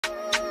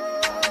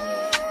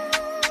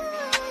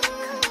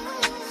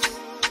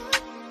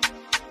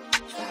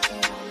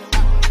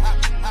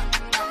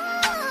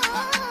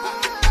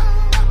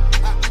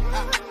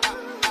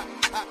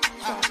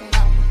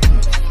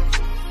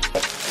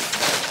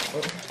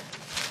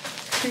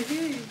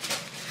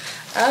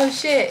Oh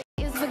shit.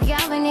 For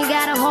Galvin, he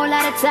got a whole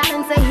lot of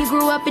talent. Say he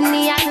grew up in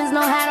the islands,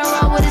 know how to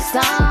roll with his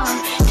tongue.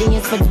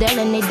 Genius for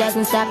Dylan, he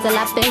doesn't stop till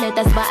I feel it.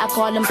 That's why I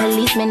call him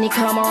policeman. He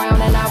come around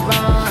and I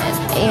run.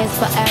 It's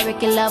for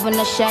Eric, you love when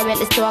I share it.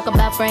 Let's talk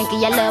about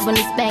Frankie, I love when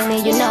he spank me.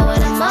 You know what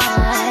I'm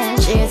on.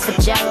 Cheers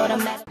for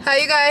Gerald. Hi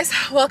you guys,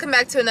 welcome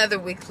back to another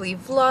weekly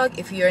vlog.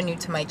 If you are new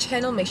to my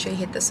channel, make sure you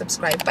hit the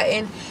subscribe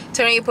button,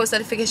 turn on your post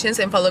notifications,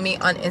 and follow me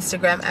on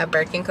Instagram at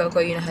Birkin Coco.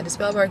 You know how to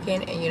spell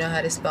Birkin and you know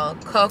how to spell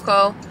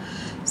Coco.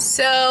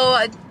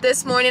 So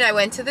this morning I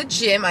went to the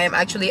gym. I am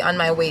actually on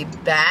my way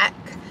back.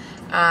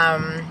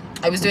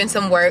 I was doing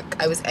some work.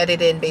 I was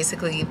editing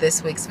basically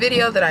this week's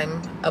video that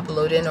I'm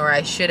uploading, or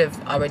I should have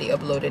already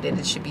uploaded it.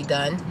 It should be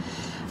done.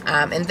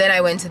 And then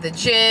I went to the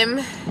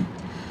gym,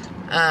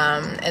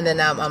 and then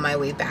now I'm on my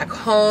way back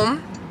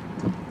home.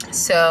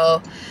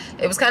 So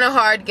it was kind of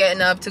hard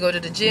getting up to go to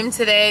the gym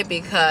today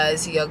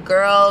because your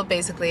girl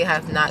basically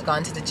have not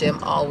gone to the gym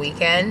all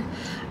weekend.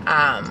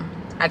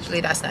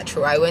 Actually, that's not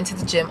true. I went to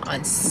the gym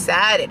on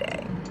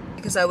Saturday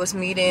because I was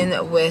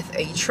meeting with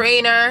a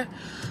trainer,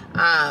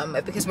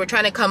 because we're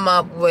trying to come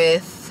up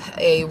with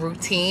a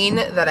routine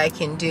that I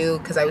can do,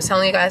 because I was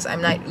telling you guys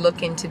I'm not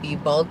looking to be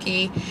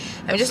bulky.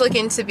 I'm just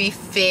looking to be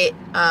fit,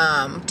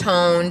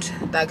 toned,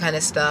 that kind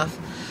of stuff,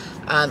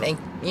 and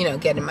you know,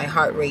 getting my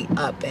heart rate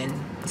up and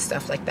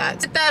stuff like that. I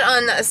did that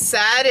on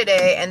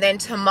Saturday, and then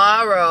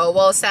tomorrow,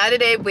 well,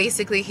 Saturday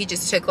basically he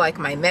just took like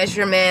my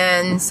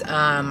measurements,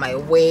 my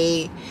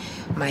weight,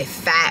 my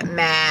fat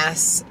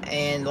mass,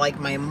 and like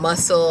my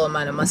muscle,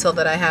 amount of muscle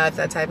that I have,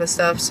 that type of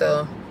stuff.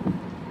 So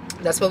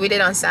that's what we did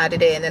on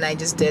Saturday, and then I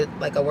just did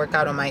like a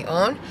workout on my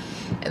own.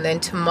 And then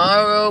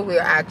tomorrow we're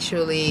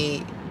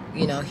actually,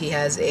 you know, he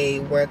has a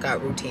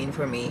workout routine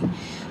for me.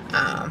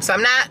 So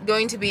I'm not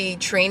going to be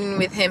training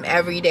with him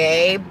every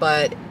day,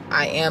 but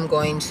I am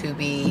going to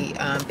be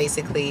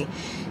basically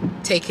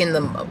taking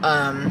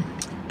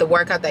the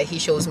workout that he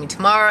shows me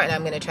tomorrow, and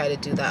I'm going to try to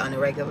do that on a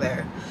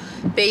regular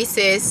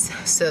basis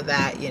so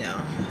that, you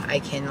know, I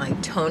can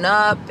like tone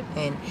up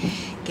and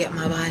get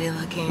my body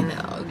looking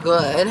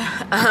good.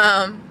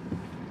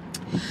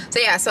 So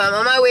yeah, so I'm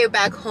on my way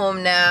back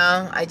home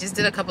now. I just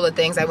did a couple of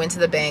things. I went to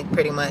the bank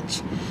pretty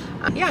much.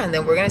 Yeah, and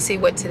then we're gonna see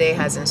what today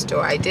has in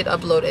store. I did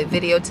upload a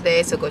video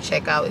today, so go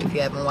check out. If you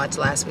haven't watched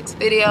last week's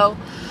video,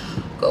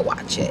 go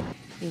watch it.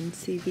 In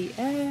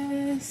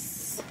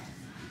CVS,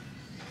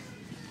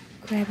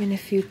 grabbing a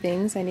few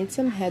things. I need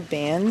some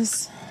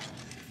headbands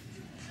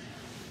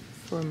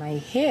for my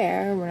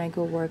hair when I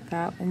go work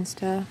out and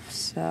stuff.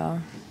 So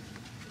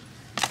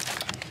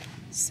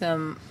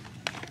some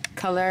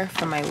color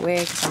for my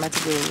wig, because I'm about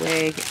to do a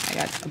wig. I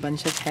got a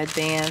bunch of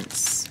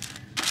headbands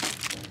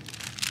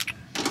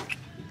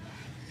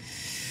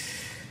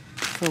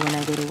for when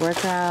I go to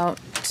work out.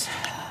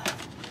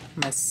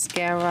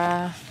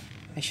 Mascara.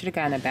 I should have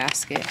gotten a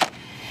basket.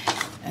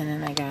 And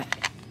then I got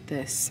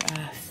this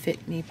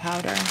Fit Me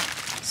powder.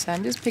 So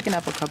I'm just picking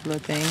up a couple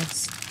of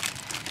things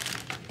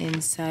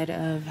inside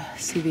of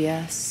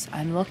CVS.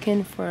 I'm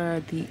looking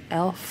for the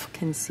e.l.f.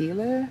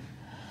 concealer,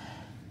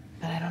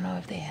 but I don't know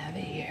if they have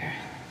it here.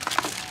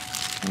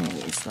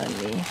 Anyways, let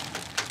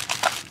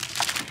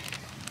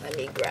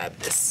me grab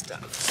this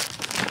stuff.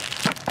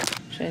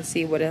 Trying to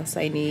see what else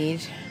I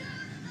need.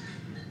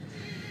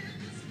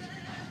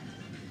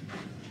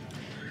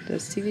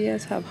 Does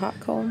CVS have hot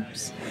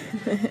combs?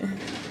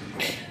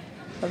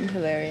 I'm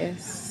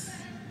hilarious.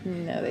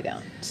 No, they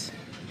don't.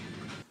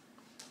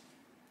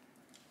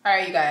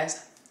 Alright, you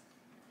guys.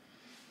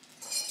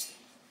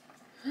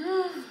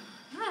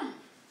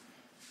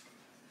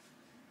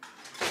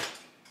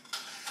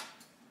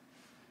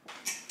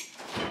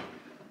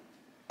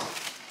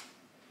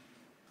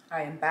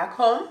 I am back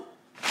home.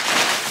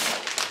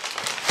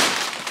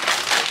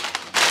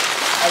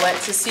 I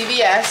went to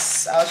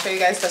CVS. I'll show you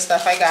guys the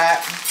stuff I got.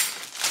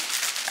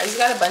 I just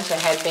got a bunch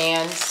of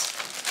headbands.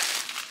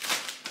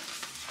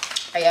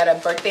 I got a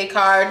birthday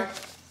card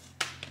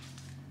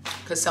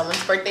because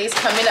someone's birthday is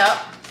coming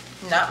up,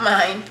 not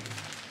mine.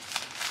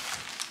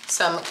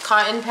 Some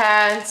cotton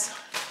pads,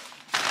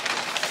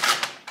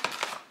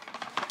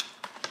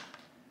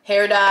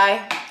 hair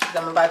dye, because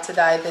I'm about to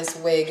dye this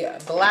wig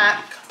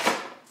black.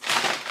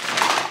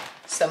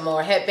 Some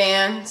more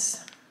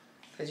headbands,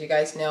 because you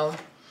guys know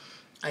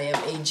I am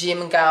a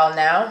gym gal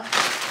now.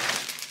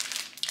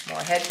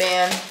 More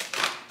headband.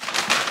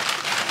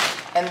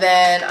 And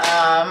then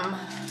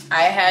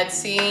I had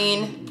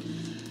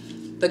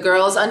seen the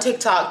girls on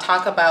TikTok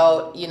talk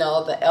about, you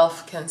know, the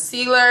e.l.f.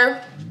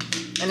 concealer.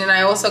 And then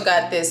I also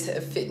got this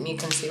Fit Me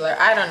concealer.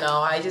 I don't know,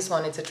 I just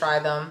wanted to try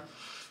them.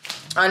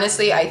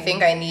 Honestly, I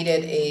think I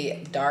needed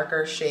a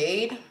darker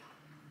shade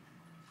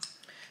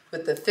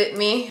with the Fit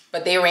Me,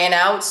 but they ran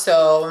out,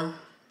 so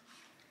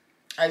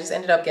I just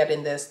ended up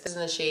getting this. This is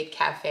in the shade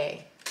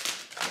Cafe.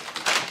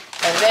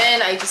 And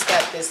then I just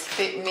got this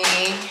Fit Me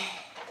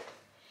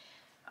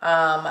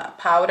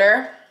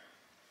powder,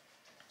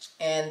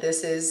 and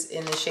this is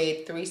in the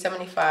shade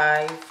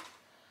 375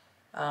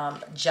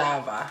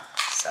 Java.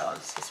 So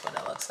this is what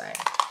it looks like.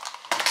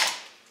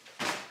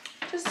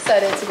 just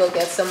decided to go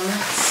get some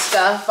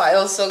stuff. I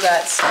also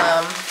got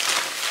some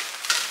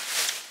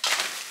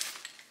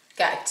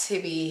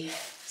Got-To-Be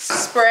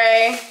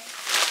spray,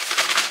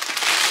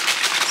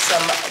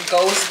 some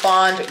Ghost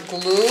Bond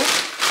glue,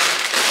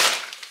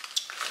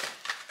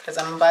 because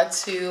I'm about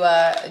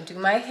to do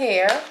my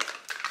hair,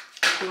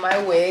 do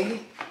my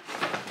wig.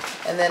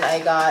 And then I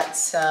got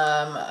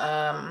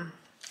some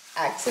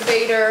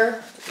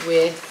activator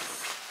with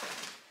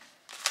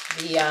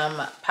the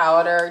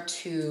powder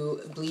to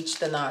bleach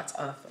the knots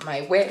of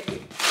my wig.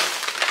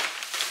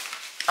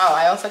 Oh,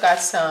 I also got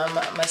some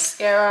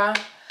mascara.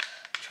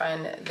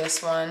 Trying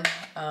this one.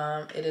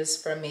 It is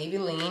from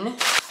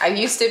Maybelline. I've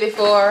used it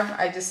before.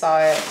 I just saw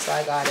it, so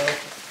I got it.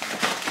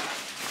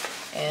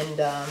 And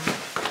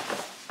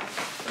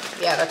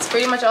yeah, that's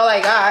pretty much all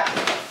I got.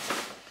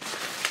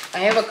 I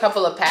have a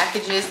couple of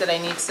packages that I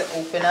need to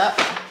open up.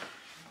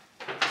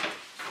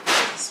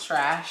 It's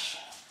trash.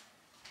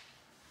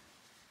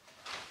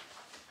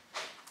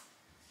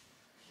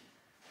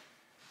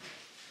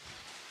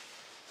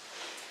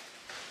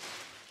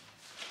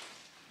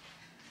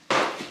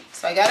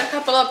 So I got a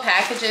couple of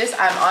packages.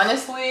 I'm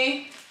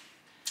honestly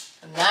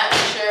not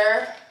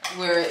sure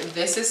where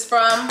this is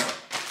from.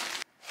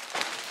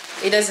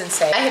 It doesn't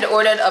say. I had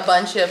ordered a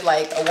bunch of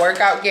like a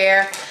workout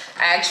gear.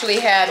 I actually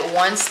had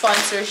one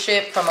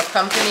sponsorship from a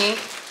company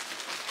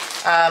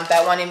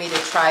that wanted me to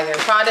try their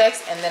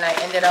products, and then I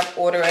ended up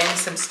ordering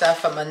some stuff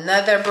from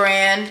another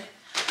brand.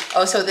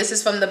 Also, this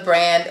is from the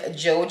brand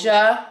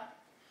Joja.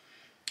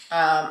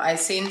 I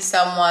seen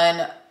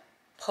someone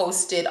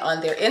posted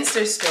on their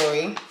Insta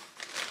story.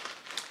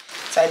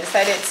 So I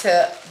decided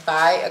to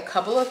buy a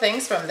couple of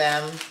things from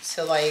them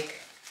to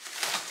like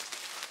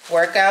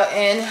work out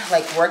in,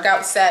 like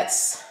workout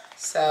sets.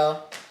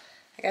 So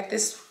I got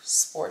this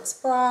sports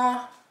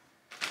bra.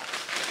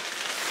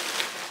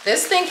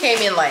 This thing came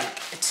in like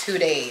 2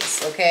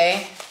 days,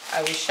 okay?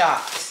 I was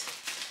shocked.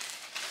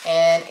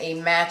 And a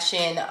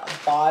matching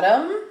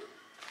bottom.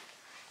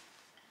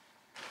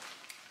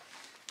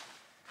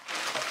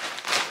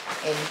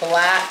 In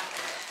black,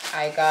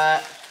 I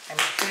got, I'm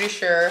pretty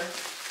sure,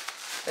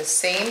 the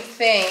same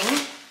thing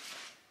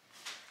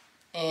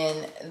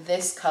in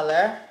this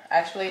color.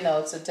 Actually, no,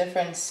 it's a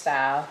different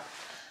style,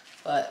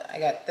 but I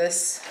got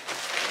this,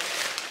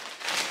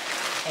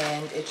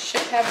 and it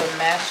should have a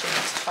matching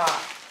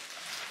top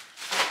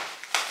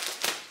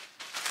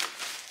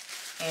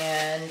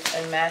and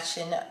a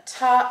matching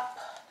top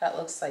that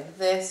looks like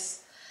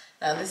this.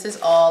 Now this is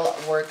all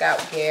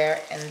workout gear,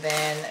 and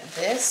then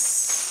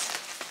this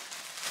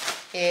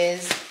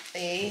is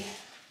a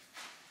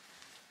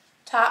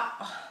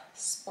top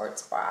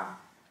sports bra.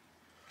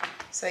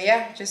 So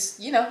yeah, just,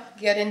 you know,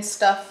 getting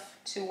stuff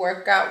to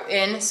work out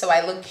in so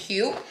I look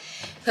cute.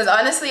 Because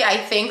honestly, I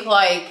think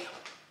like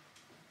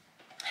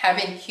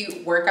having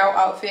cute workout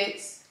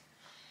outfits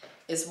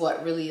is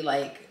what really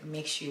like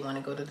makes you want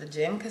to go to the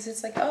gym, because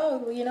it's like,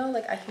 oh, you know,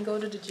 like I can go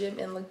to the gym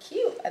and look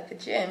cute at the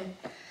gym.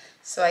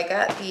 So I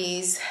got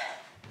these.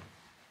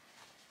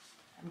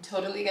 I'm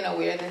totally gonna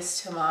wear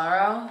this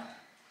tomorrow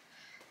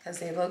because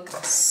they look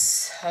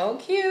so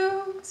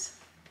cute.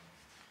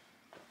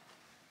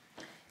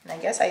 And I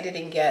guess I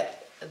didn't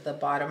get the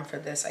bottom for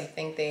this. I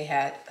think they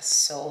had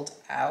sold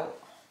out,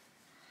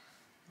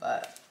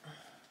 but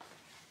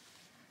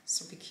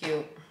super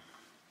cute.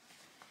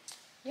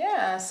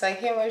 Yeah, so I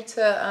can't wait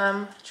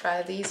to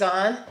try these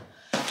on.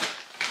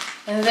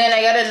 And then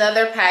I got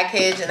another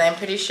package, and I'm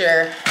pretty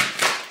sure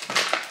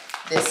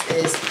this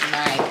is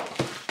my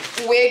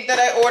wig that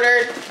I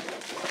ordered.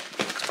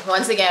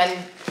 Once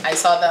again, I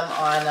saw them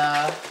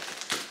on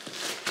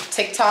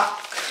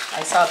TikTok.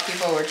 I saw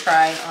people were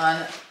trying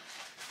on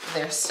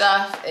their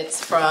stuff.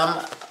 It's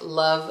from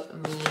Love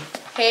Me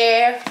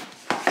Hair,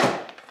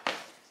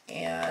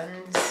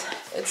 and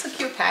it's a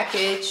cute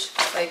package.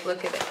 Like,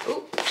 look at it.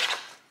 Ooh,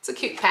 it's a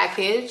cute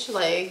package.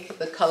 Like,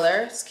 the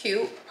color is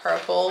cute,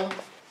 purple.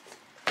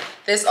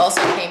 This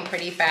also came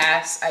pretty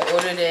fast. I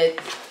ordered it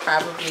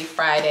probably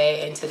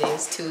Friday, and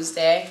today's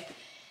Tuesday,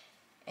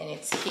 and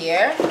it's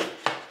here.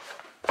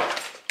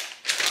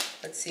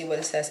 Let's see what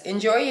it says.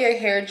 Enjoy your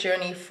hair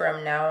journey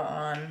from now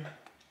on.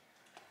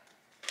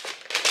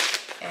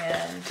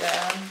 And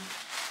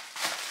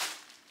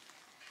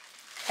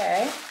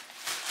okay,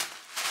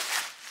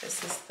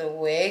 this is the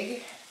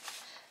wig.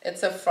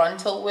 It's a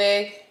frontal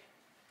wig.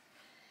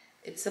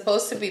 It's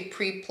supposed to be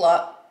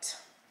pre-plucked,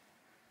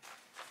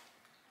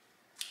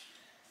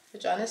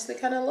 which honestly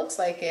kind of looks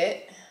like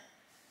it.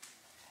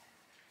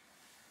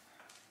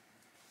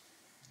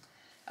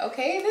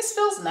 Okay, this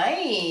feels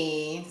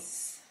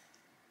nice.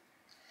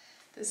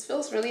 This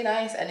feels really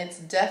nice, and it's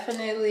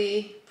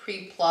definitely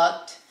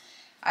pre-plucked.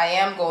 I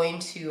am going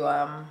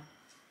to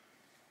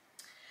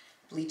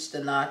bleach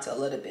the knots a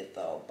little bit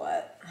though,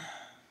 but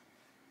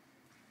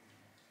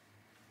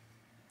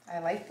I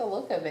like the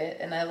look of it,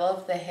 and I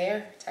love the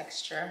hair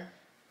texture.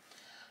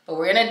 But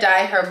we're gonna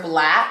dye her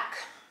black,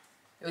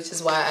 which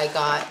is why I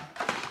got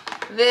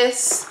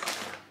this.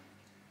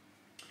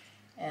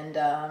 And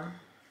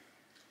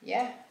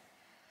yeah,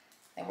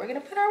 and we're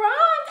gonna put her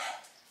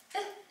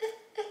on.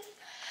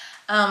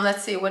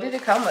 Let's see, what did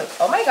it come with?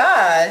 Oh my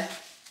God.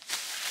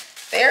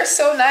 They're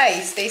so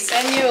nice. They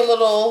send you a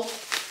little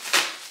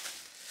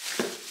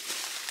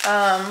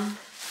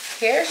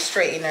hair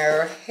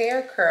straightener or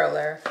hair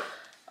curler.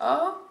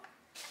 Oh,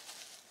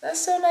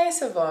 that's so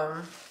nice of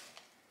them.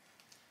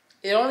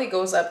 It only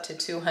goes up to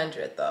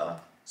 200 though,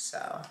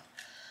 so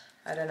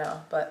I don't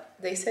know, but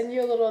they send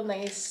you a little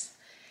nice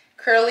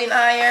curling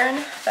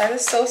iron. That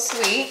is so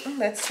sweet.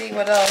 Let's see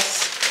what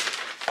else.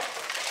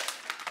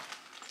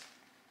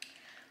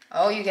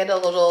 Oh, you get a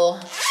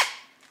little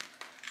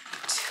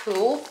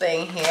tool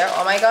thing here.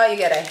 Oh my God, you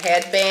get a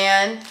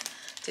headband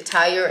to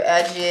tie your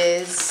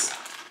edges.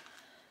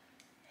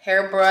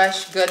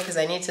 Hairbrush, good, because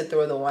I need to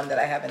throw the one that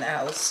I have in the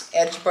house.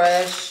 Edge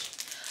brush.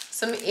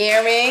 Some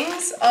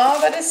earrings.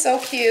 Oh, that is so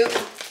cute.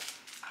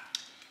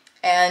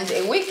 And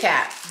a wig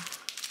cap.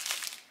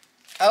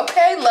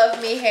 Okay,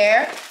 Love Me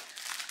Hair.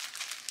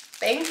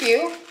 Thank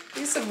you.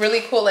 These are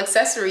really cool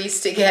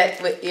accessories to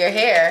get with your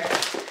hair.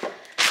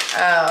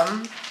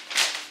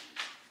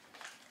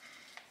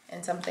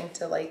 And something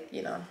to, like,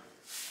 you know,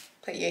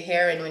 put your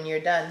hair in when you're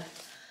done.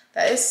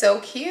 That is so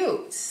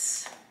cute.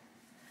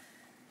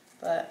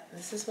 But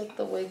this is what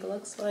the wig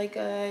looks like,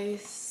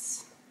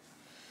 guys.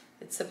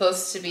 It's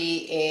supposed to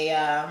be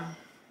a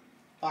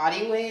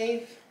body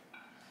wave.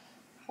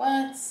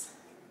 What?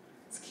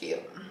 It's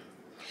cute.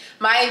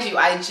 Mind you,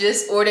 I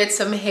just ordered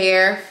some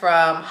hair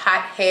from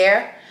Hot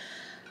Hair.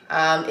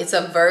 It's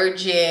a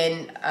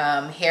virgin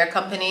hair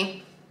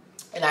company.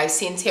 And I've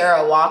seen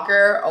Tara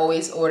Walker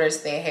always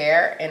orders their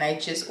hair. And I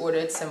just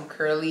ordered some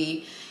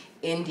curly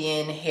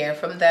Indian hair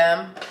from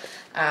them.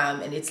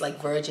 And it's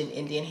like virgin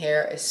Indian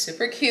hair. It's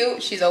super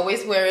cute. She's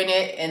always wearing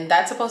it. And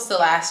that's supposed to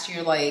last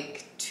you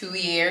like 2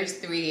 years,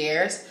 3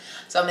 years.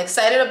 So I'm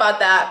excited about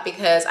that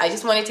because I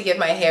just wanted to give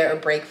my hair a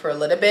break for a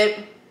little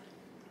bit.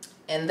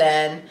 And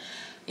then,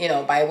 you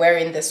know, by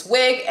wearing this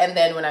wig, and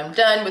then when I'm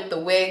done with the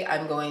wig,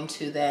 I'm going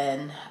to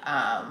then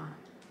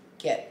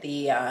get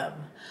the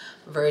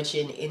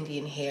virgin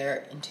Indian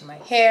hair into my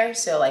hair.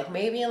 So like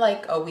maybe in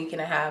like a week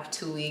and a half,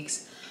 2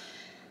 weeks,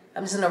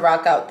 I'm just gonna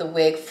rock out the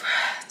wig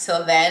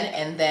till then.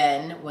 And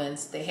then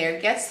once the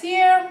hair gets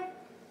here,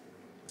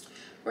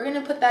 we're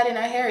gonna put that in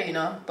our hair, you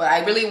know. But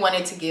I really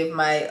wanted to give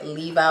my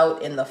leave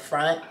out in the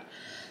front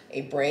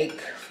a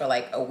break for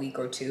like a week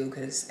or two,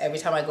 because every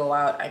time I go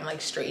out, I'm like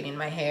straightening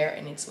my hair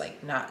and it's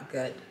like not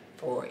good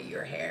for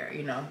your hair,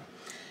 you know.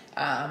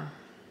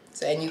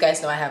 So, and you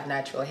guys know I have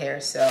natural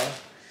hair, so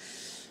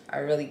I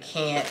really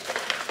can't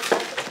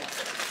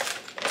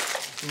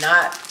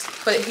not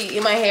put heat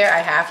in my hair. I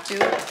have to,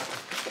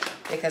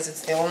 because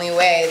it's the only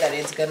way that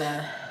it's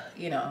gonna,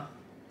 you know,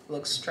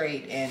 look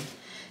straight. And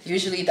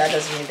usually that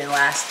doesn't even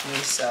last me,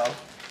 so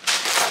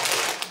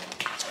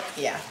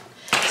yeah.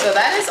 So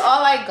that is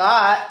all I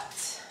got.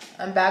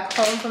 I'm back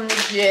home from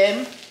the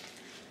gym.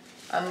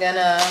 I'm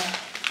gonna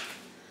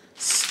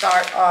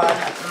start on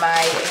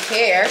my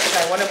hair because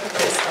I want to put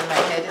this on my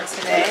head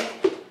today.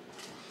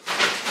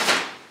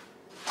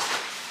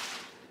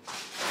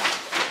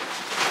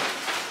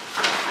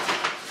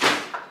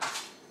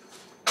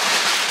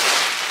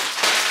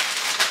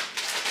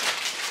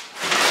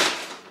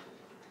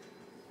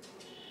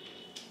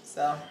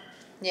 So,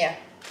 yeah.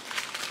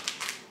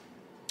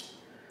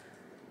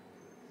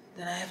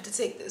 Then I have to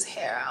take this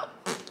hair out,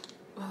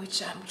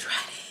 which I'm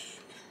dreading.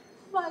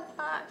 Oh my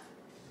God.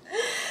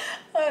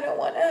 I don't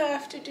want to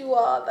have to do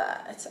all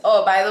that.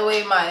 Oh, by the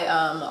way,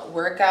 my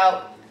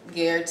workout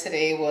gear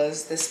today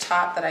was this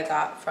top that I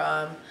got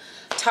from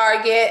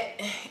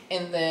Target.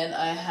 And then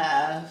I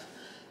have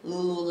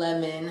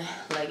Lululemon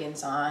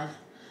leggings on.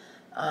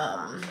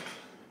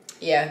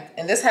 Yeah,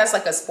 and this has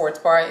like a sports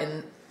bar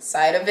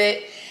inside of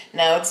it.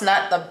 Now, it's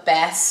not the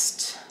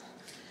best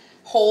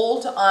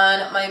hold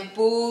on my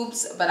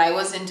boobs, but I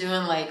wasn't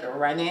doing like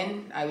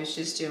running. I was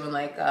just doing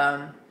like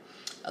a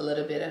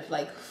little bit of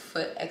like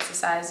foot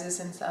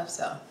exercises and stuff,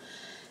 so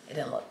it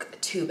didn't look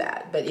too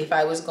bad. But if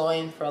I was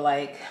going for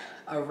like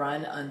a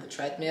run on the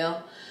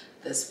treadmill,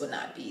 this would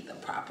not be the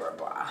proper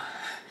bra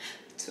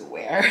to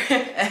wear.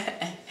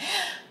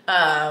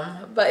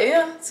 But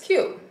yeah, it's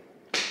cute.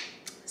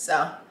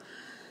 So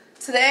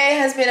today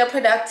has been a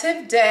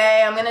productive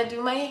day. I'm gonna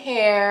do my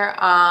hair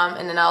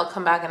and then I'll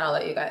come back and I'll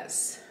let you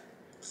guys.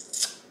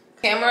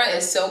 Camera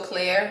is so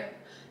clear.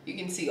 You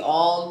can see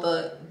all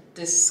the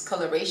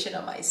discoloration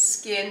of my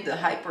skin, the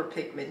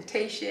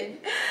hyperpigmentation.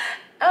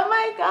 Oh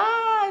my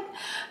God.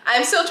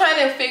 I'm still trying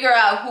to figure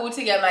out who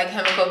to get my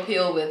chemical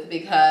peel with,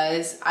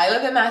 because I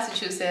live in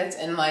Massachusetts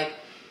and like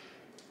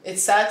it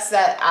sucks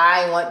that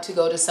I want to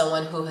go to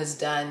someone who has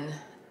done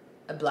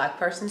a black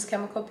person's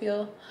chemical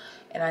peel,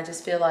 and I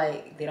just feel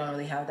like they don't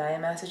really have that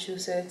in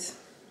Massachusetts.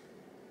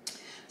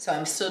 So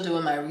I'm still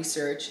doing my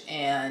research,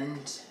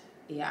 and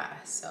yeah,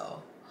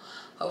 so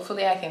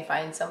hopefully I can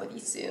find somebody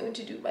soon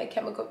to do my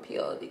chemical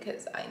peel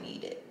because I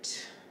need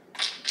it.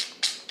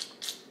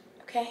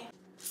 Okay.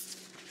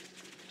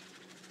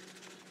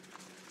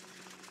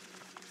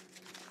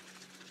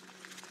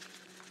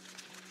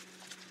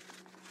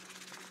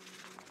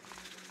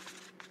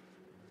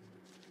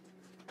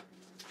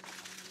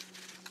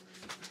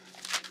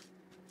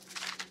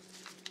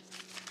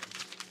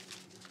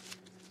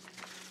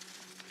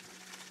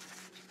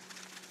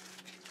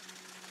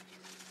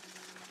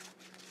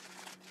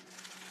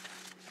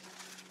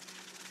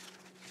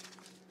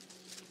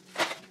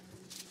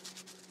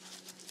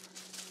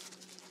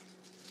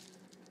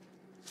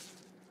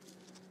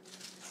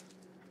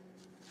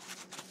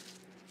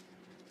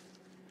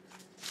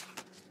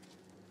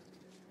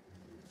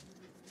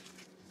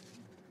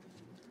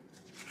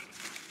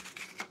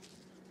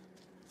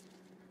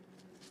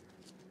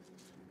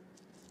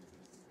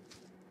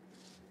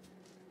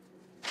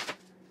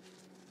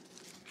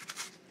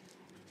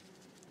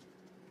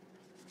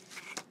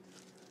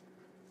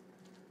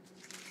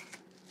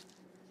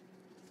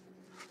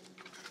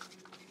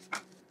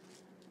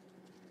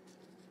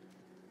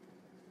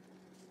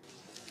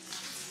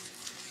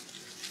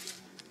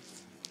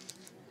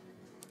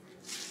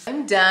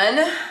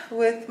 done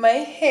with my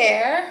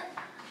hair.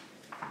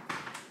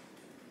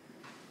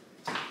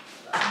 Let's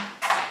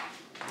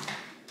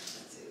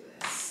do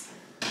this.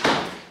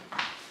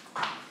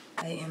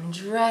 I am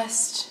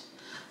dressed.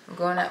 I'm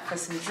going out for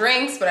some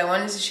drinks, but I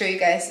wanted to show you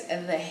guys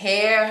the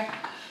hair.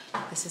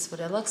 This is what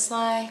it looks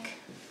like.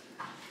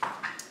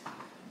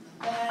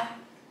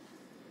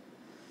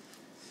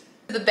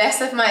 To the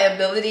best of my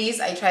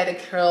abilities, I try to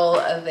curl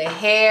the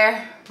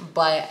hair,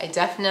 but I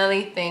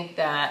definitely think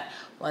that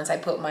once I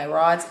put my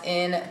rods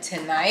in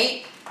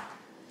tonight,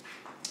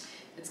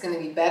 it's gonna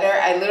be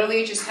better. I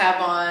literally just have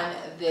on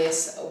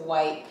this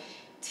white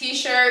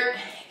t-shirt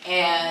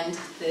and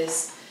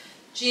this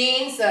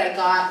jeans that I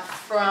got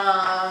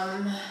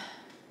from,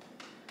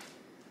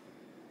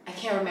 I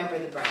can't remember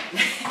the brand.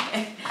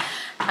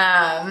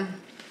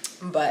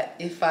 But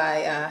if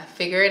I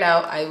figure it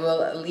out, I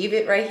will leave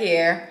it right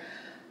here.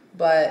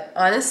 But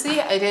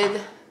honestly, I did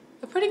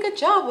a pretty good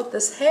job with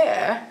this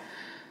hair.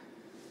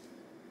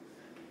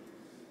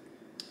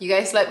 You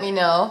guys let me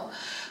know.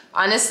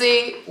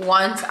 Honestly,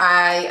 once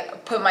I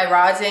put my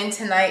rods in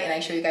tonight and I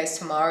show you guys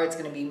tomorrow, it's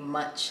gonna be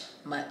much,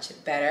 much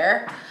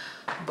better.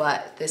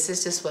 But this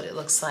is just what it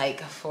looks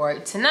like for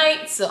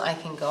tonight, so I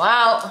can go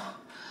out.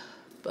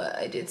 But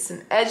I did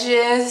some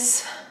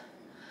edges.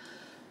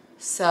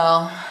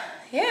 So,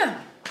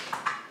 yeah.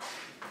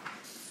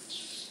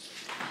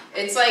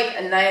 It's like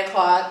 9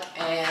 o'clock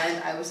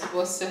and I was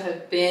supposed to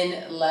have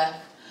been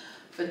left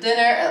for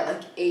dinner at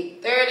like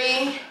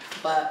 8:30,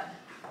 but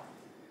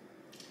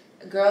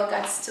a girl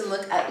got to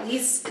look at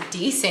least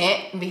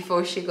decent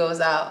before she goes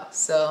out.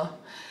 So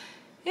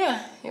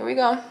yeah, here we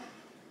go.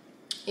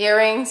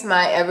 Earrings,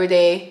 my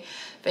everyday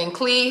Van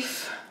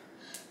Cleef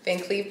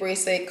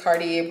bracelet,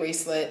 Cartier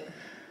bracelet.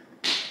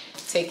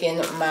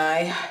 Taking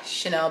my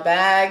Chanel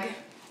bag.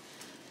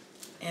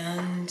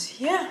 And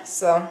yeah,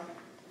 so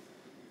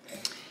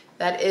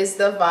that is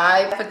the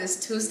vibe for this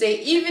Tuesday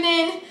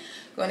evening.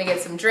 Going to get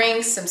some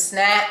drinks, some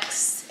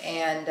snacks,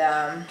 and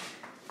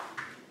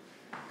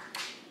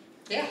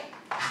yeah,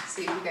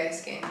 see if you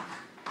guys can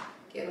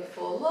get a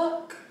full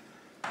look.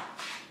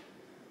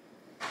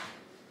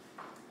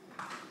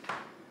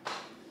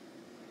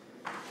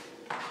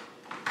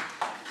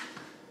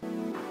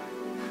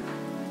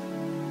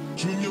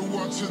 Junior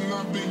watching,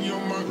 I be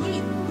on my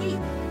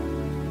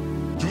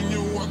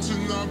Junior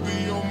watching, I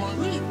be on my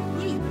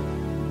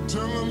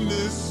tell him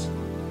this,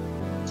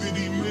 did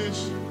he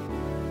miss?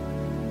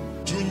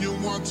 Junior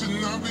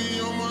watching, I be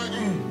on my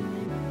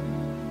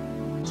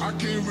I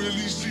can't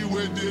really see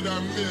where did I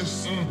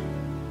miss.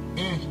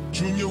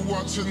 Junior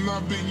watching,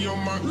 I be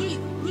on my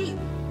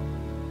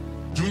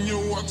Junior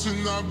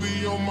watching, I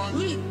be on my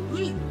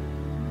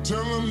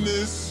tell him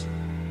this,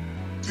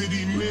 did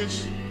he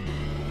miss?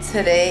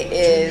 Today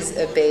is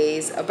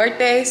Bae's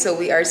birthday, so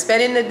we are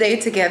spending the day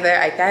together.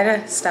 I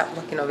gotta stop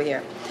looking over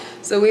here.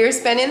 So we are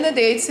spending the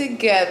day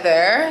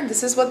together.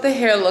 This is what the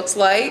hair looks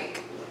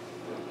like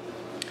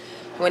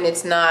when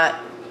it's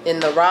not in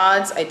the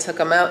rods. I took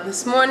them out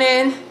this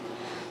morning,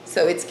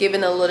 so it's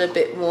given a little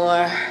bit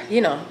more,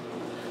 you know,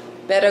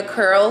 better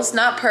curls.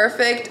 Not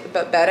perfect,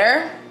 but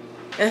better.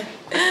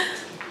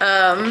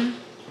 But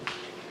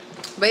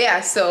yeah,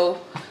 so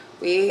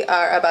we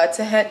are about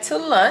to head to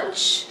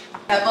lunch.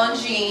 I have on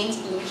jeans,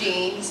 blue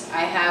jeans.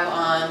 I have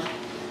on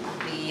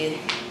the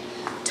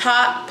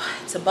top,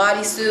 it's a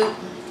bodysuit.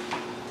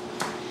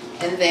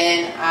 And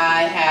then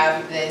I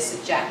have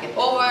this jacket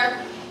over.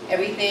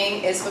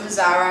 Everything is from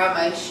Zara.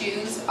 My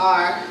shoes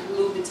are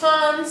Louis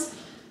Vuittons,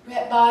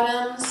 red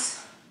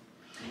bottoms.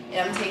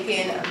 And I'm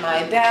taking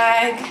my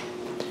bag.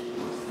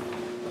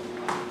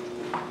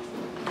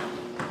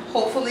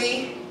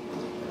 Hopefully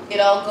it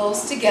all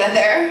goes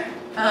together.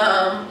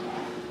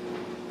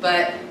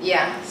 But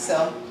yeah,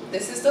 so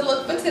this is the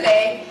look for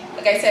today.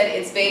 Like I said,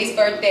 it's Bae's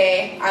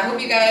birthday. I hope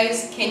you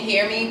guys can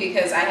hear me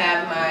because I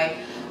have my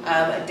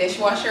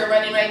dishwasher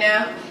running right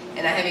now,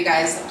 and I have you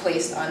guys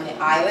placed on the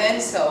island,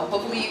 so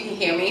hopefully you can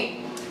hear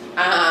me.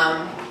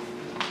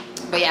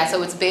 But yeah,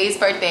 so it's Bae's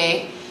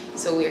birthday,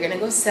 so we're gonna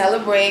go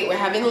celebrate. We're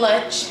having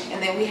lunch, and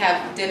then we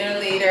have dinner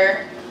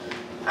later.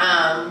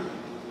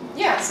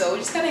 Yeah, so we're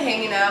just kind of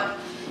hanging out.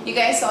 You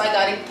guys saw I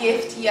got a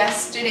gift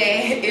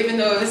yesterday, even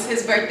though it was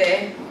his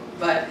birthday,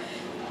 but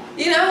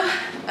you know,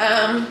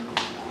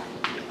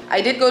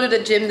 I did go to the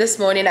gym this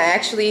morning. I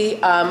actually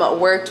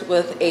worked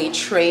with a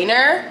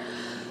trainer,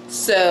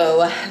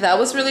 so that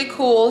was really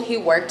cool. He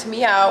worked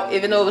me out.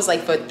 Even though it was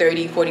like for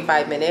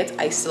 30-45 minutes,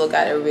 I still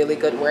got a really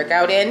good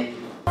workout in.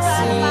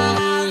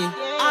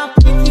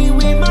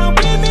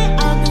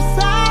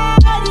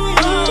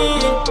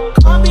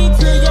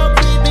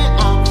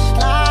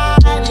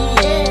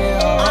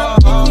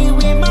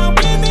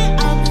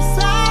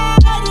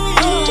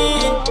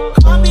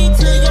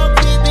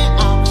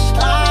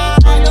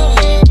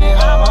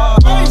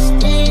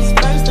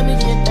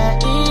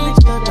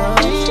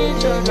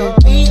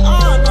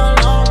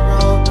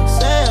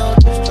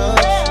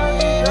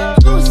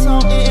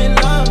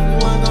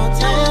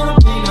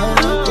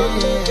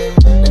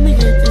 Let me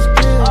get this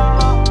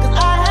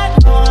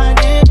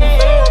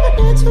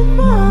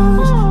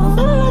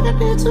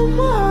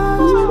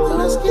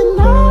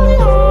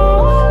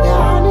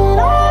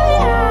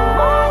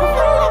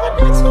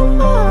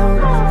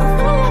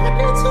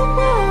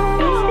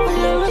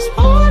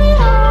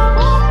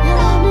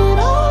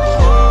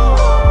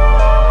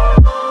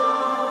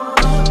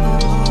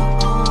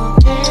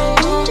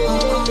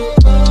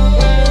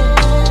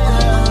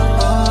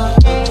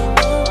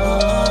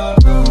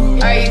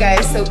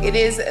So it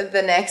is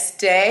the next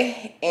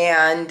day,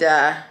 and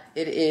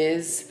it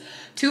is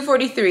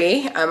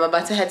 2:43. I'm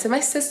about to head to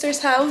my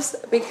sister's house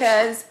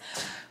because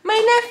my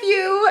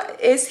nephew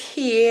is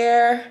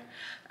here.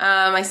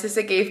 My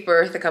sister gave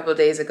birth a couple of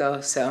days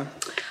ago, so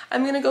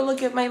I'm gonna go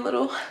look at my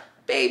little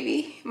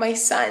baby, my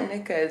son,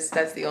 because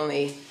that's the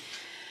only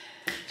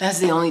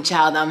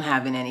child I'm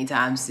having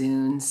anytime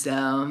soon.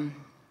 So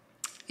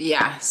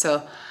yeah, so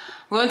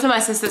I'm going to my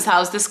sister's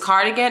house. This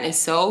cardigan is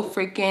so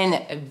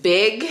freaking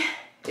big.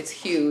 It's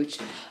huge.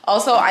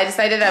 Also, I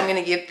decided I'm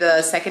gonna give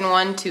the second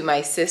one to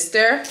my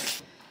sister.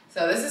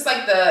 So this is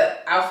like the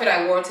outfit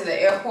I wore to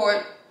the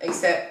airport,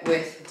 except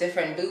with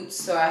different boots.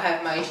 So I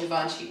have my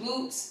Givenchy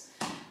boots,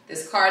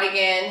 this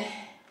cardigan,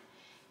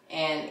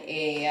 and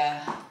a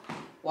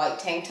white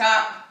tank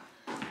top.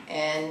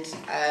 And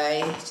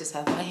I just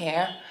have my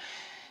hair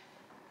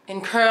in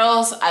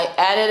curls. I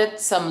added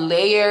some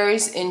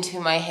layers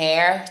into my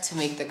hair to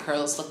make the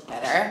curls look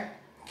better.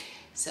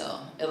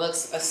 So it looks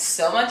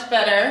so much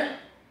better.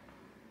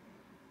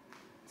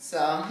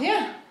 So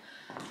yeah,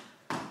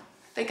 I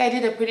think I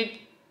did a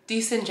pretty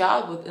decent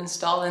job with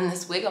installing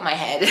this wig on my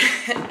head.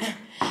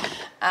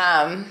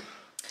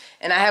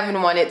 And I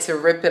haven't wanted to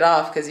rip it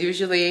off because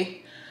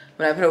usually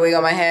when I put a wig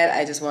on my head,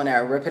 I just want to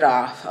rip it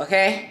off,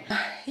 okay?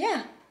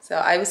 Yeah, so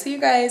I will see you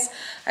guys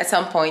at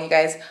some point. You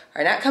guys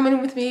are not coming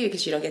with me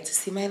because you don't get to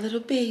see my little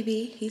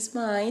baby. He's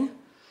mine.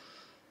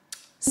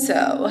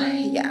 So,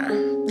 yeah.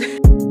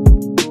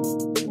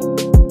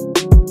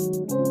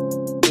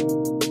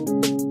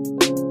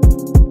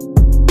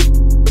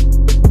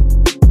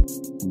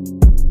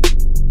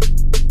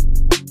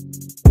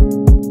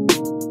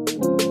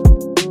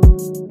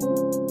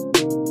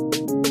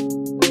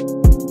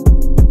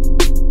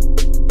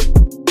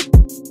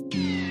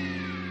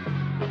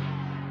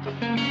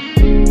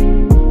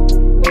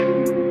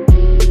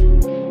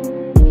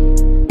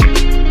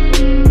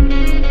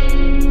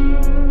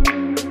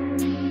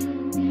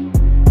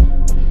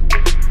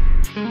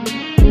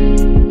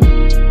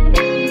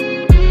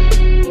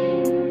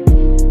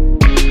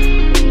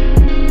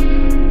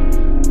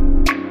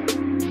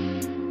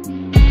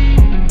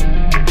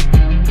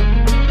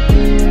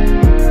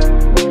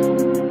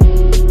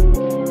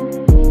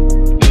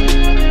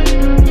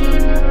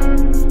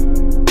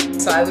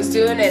 I was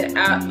doing an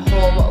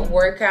at-home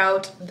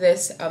workout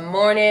this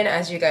morning,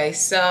 as you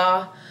guys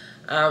saw.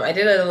 I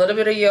did a little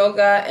bit of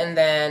yoga, and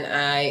then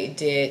I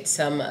did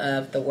some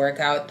of the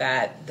workout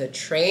that the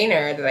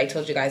trainer that I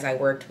told you guys I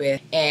worked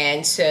with.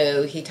 And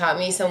so he taught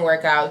me some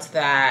workouts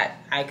that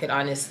I could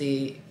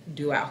honestly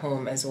do at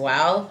home as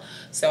well.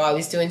 So I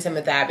was doing some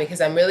of that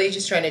because I'm really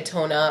just trying to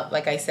tone up.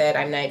 Like I said,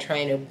 I'm not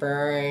trying to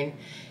burn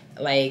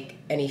like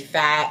any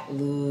fat,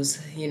 lose,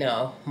 you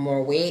know,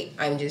 more weight.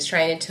 I'm just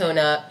trying to tone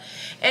up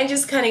and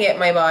just kind of get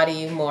my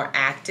body more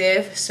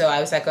active. So I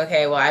was like,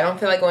 okay, well, I don't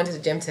feel like going to the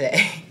gym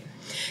today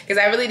because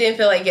I really didn't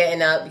feel like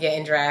getting up,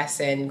 getting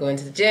dressed, and going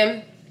to the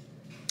gym.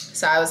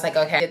 So I was like,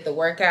 okay, I did the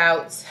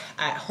workouts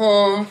at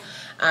home.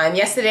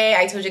 Yesterday,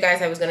 I told you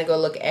guys I was gonna go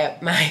I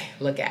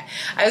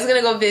was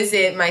gonna go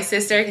visit my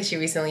sister because she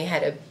recently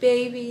had a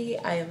baby.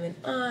 I am an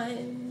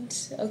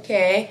aunt,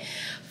 okay.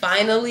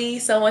 Finally,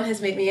 someone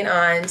has made me an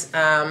aunt.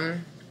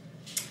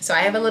 So I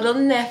have a little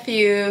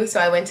nephew, so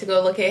I went to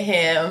go look at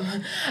him,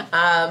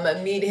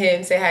 meet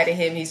him, say hi to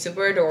him. He's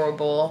super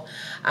adorable.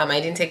 I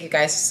didn't take you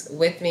guys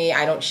with me.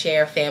 I don't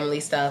share family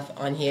stuff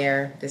on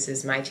here. This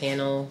is my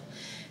channel,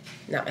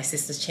 not my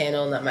sister's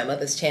channel, not my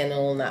mother's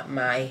channel, not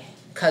my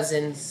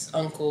cousins,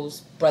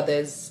 uncles,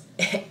 brothers.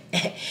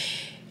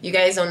 You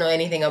guys don't know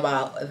anything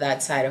about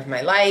that side of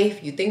my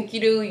life. You think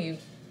you do, you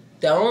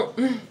don't.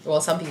 Well,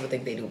 some people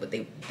think they do, but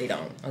they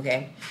don't,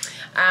 okay?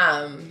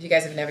 You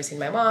guys have never seen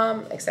my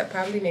mom, except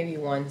probably maybe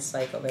once,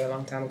 like a very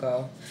long time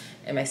ago,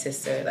 and my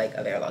sister, like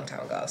a very long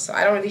time ago. So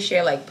I don't really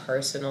share like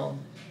personal,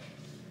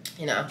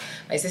 you know.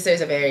 My sister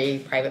is a very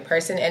private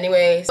person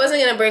anyway. So I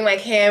wasn't gonna bring my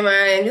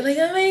camera and be like,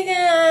 oh my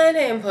god,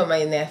 and put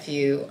my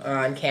nephew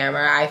on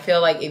camera. I feel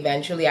like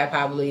eventually I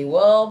probably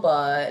will,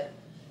 but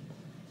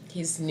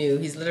he's new.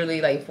 He's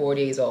literally like 4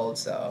 days old,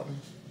 so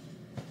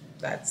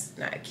that's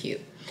not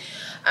cute.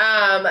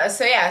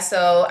 So yeah,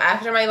 so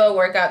after my little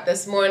workout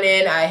this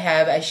morning,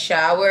 I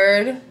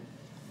showered.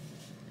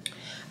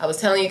 I was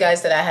telling you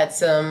guys that I had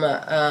some,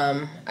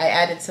 I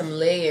added some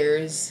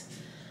layers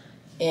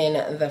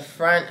in the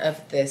front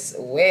of this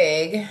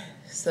wig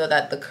so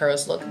that the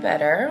curls look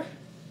better.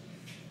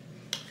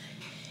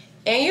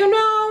 And you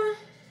know,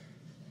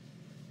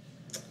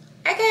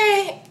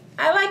 okay,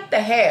 I like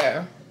the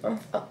hair. I'm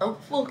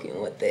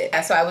fucking with it.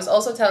 So I was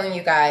also telling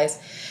you guys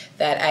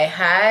that I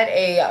had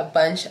a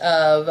bunch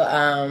of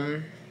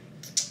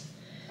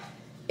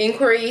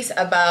inquiries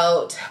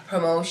about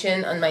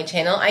promotion on my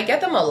channel. I get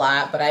them a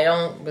lot, but I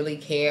don't really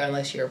care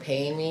unless you're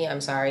paying me.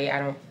 I'm sorry, I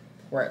don't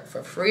work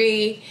for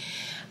free.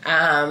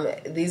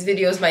 These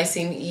videos might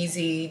seem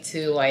easy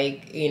to,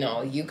 like, you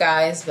know, you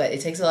guys, but it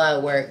takes a lot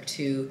of work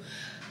to,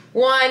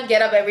 1,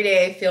 get up every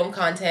day, film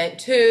content,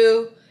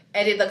 2,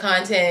 edit the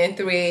content,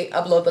 3,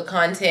 upload the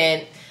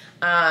content.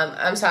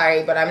 I'm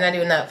sorry, but I'm not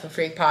doing that for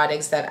free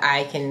products that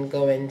I can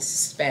go and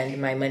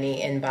spend my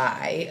money and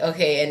buy.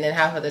 Okay, and then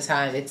half of the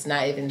time it's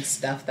not even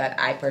stuff that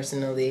I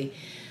personally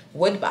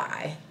would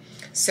buy.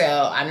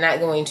 So I'm not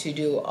going to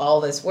do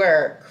all this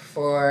work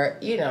for,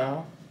 you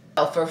know,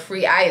 for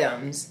free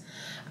items.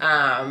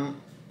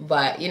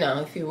 But, you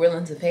know, if you're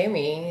willing to pay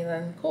me,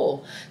 then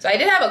cool. So I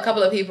did have a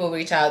couple of people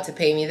reach out to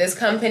pay me. This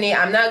company,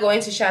 I'm not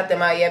going to shout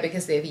them out yet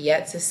because they've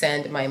yet to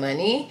send my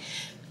money.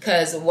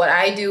 Because what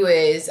I do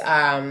is,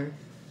 and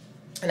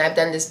I've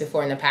done this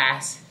before in the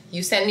past,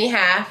 you send me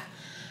half.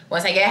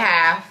 Once I get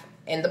half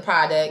in the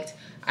product,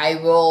 I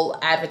will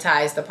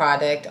advertise the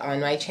product on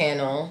my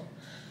channel,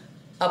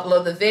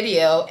 upload the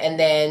video, and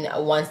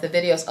then once the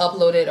video is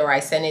uploaded or I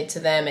send it to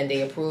them and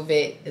they approve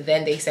it,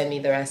 then they send me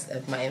the rest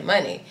of my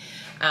money.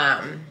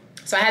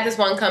 So I had this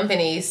one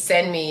company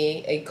send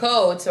me a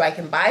code so I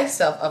can buy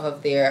stuff off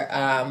of their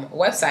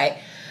website.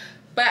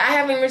 But I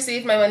haven't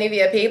received my money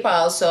via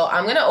PayPal, so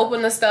I'm going to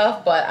open the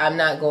stuff, but I'm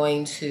not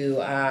going to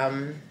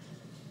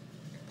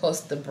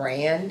post the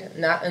brand.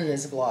 Not in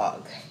this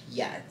vlog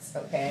yet,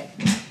 okay?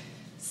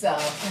 So,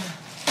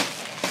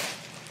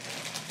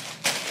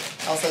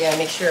 also got to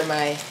make sure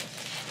my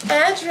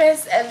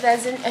address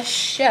doesn't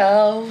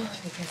show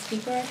because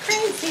people are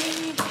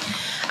crazy.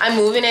 I'm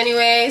moving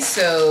anyway,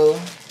 so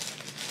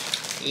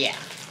yeah.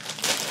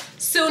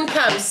 Soon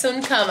come,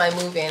 I'm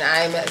moving.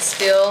 I'm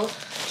still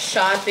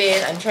shopping.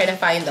 I'm trying to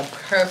find the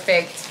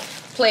perfect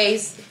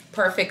place,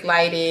 perfect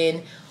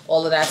lighting,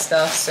 all of that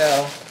stuff.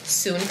 So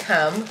soon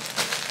come.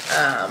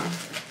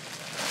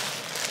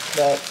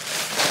 But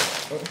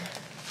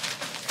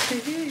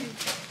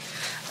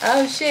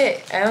oh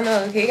shit, I don't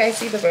know. Can you guys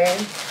see the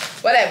brand?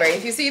 Whatever.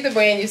 If you see the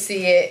brand, you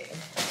see it.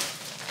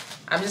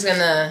 I'm just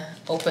gonna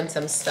open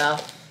some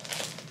stuff.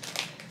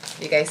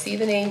 If you guys see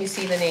the name, you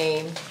see the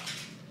name.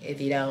 If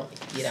you don't,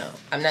 you don't.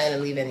 I'm not going to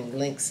leave any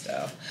links,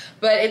 though.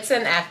 But it's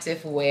an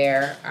active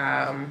wear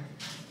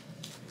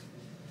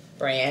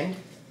brand.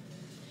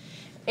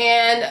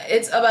 And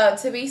it's about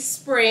to be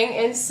spring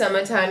and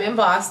summertime in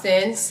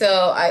Boston.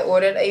 So I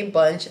ordered a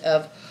bunch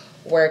of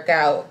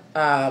workout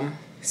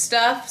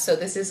stuff. So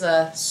this is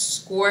a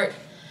skirt.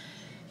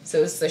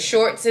 So it's the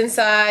shorts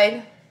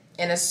inside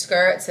and a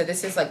skirt. So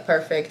this is like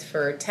perfect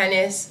for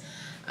tennis,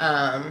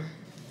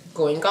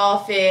 going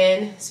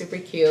golfing. Super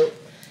cute.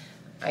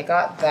 I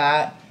got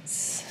that.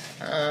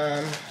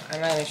 I'm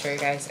not going to show you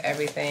guys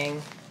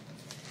everything.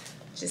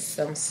 Just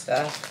some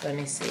stuff. Let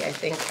me see. I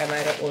think I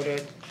might have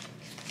ordered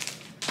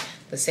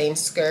the same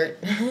skirt,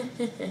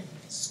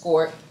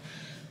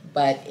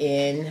 but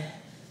in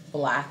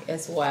black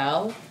as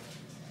well.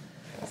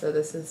 So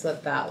this is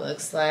what that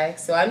looks like.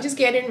 So I'm just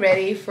getting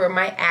ready for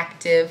my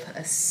active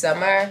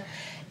summer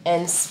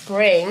and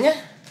spring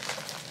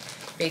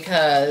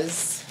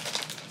because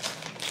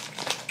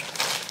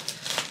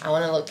I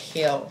want to look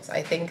cute.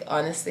 I think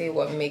honestly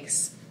what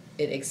makes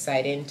it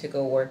exciting to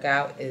go work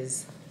out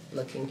is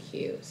looking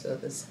cute. So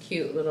this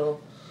cute little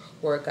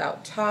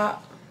workout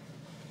top.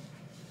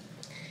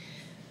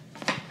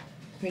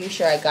 Pretty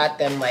sure I got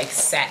them like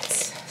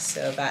sets.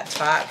 So that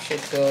top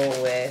should go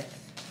with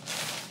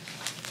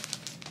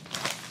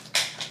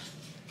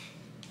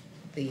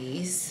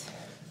these.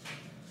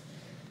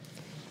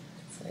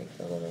 It's like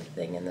the little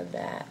thing in the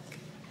back.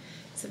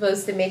 It's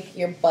supposed to make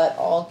your butt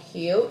all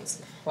cute.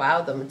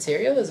 Wow, the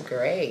material is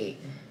great.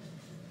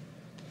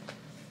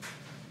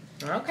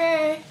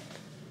 Okay.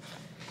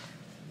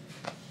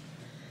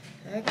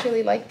 I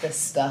actually like this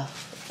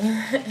stuff.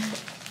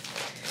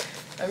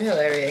 I'm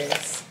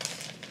hilarious.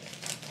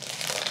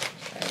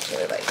 I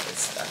actually like this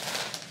stuff.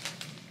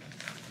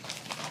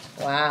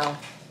 Wow.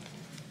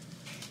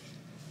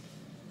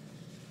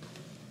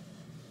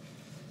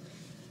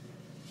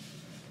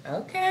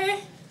 Okay.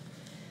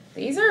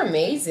 These are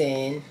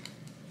amazing.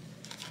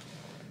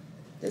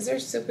 These are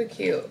super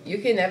cute. You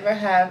can never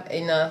have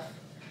enough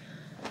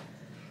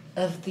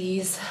of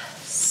these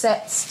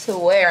sets to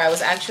wear. I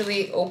was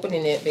actually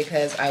opening it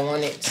because I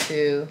wanted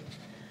to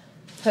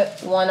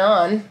put one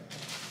on.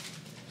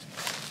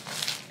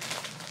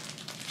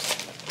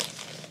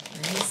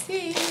 Let me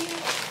see.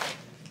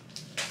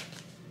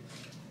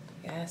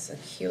 Yeah, it's a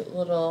cute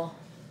little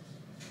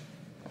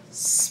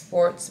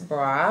sports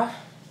bra.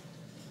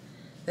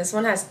 This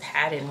one has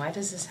padding. Why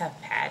does this have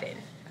padding?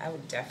 I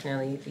would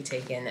definitely be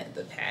taking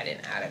the padding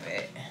out of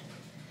it.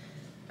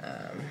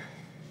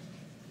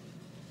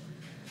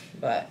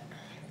 But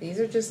these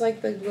are just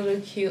like the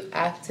little cute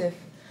active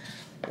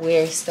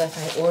wear stuff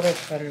I ordered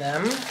from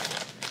them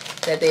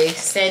that they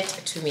sent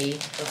to me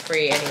for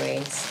free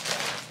anyways.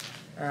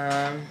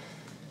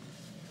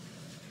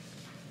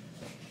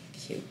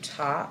 Cute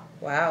top.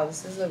 Wow,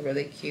 this is a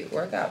really cute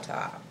workout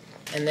top.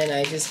 And then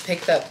I just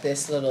picked up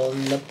this little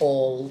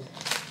nipple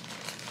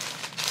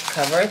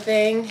cover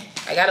thing.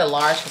 I got a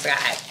large because I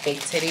got big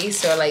titties.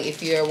 So like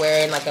if you're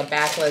wearing like a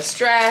backless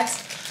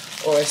dress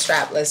or a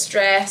strapless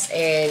dress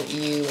and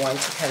you want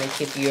to kind of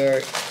keep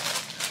your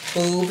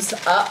boobs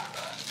up,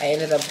 I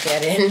ended up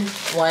getting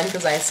one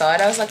because I saw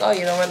it. I was like, oh,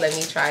 you know what? Let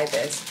me try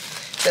this.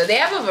 So they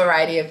have a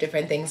variety of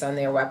different things on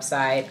their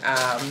website,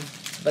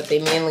 but they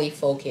mainly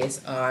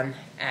focus on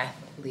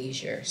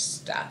athleisure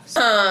stuff.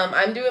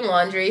 I'm doing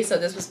laundry, so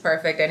this was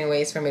perfect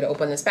anyways for me to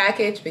open this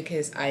package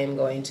because I am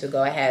going to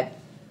go ahead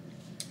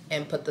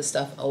and put the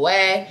stuff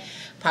away.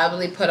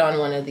 Probably put on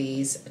one of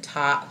these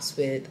tops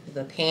with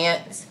the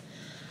pants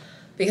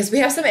because we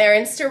have some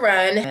errands to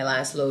run. My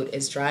last load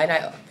is dry and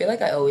I feel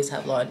like I always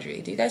have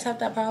laundry. Do you guys have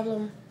that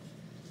problem?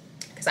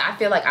 Because I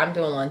feel like I'm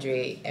doing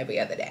laundry every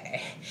other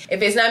day.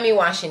 If it's not me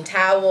washing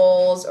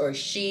towels or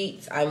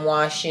sheets, I'm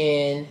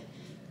washing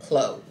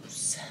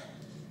clothes.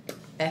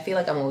 I feel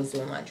like I'm always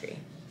doing laundry.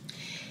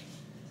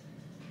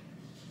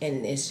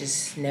 And it's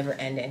just never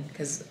ending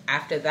because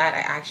after that I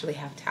actually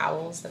have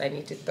towels that I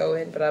need to throw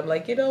in, but I'm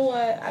like, you know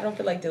what, I don't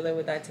feel like dealing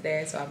with that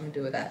today, so I'm gonna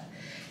do that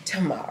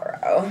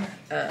tomorrow.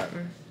 But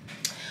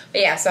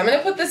yeah, so I'm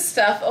gonna put this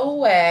stuff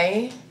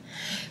away,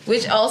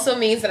 which also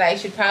means that I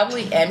should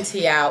probably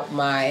empty out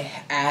my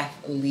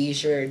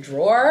athleisure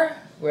drawer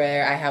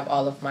where I have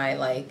all of my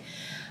like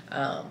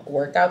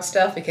workout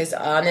stuff, because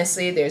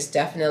honestly there's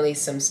definitely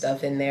some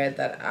stuff in there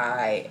that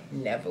I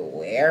never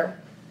wear.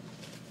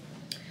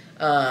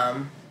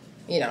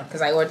 You know,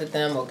 because I ordered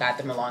them or got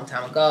them a long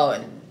time ago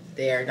and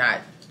they're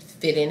not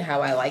fitting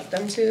how I like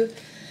them to.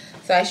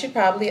 So I should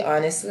probably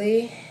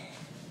honestly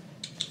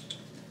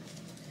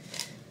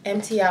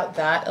empty out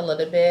that a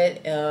little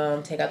bit,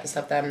 take out the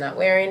stuff that I'm not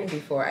wearing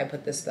before I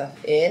put this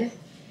stuff in.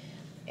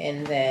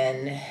 And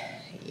then,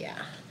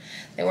 yeah.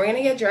 Then we're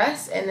gonna get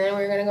dressed and then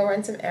we're gonna go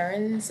run some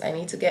errands. I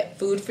need to get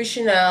food for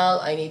Chanel.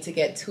 I need to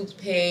get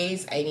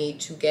toothpaste. I need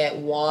to get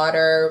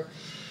water.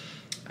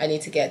 I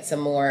need to get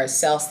some more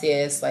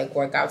Celsius, like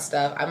workout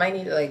stuff. I might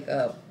need like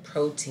a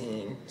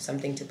protein,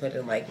 something to put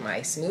in like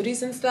my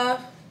smoothies and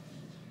stuff.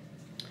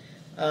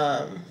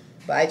 But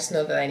I just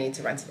know that I need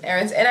to run some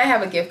errands. And I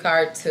have a gift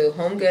card to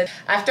HomeGoods.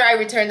 After I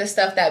returned the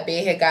stuff that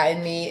Bae had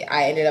gotten me,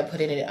 I ended up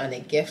putting it on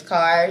a gift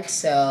card.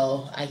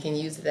 So I can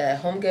use it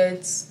at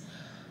HomeGoods,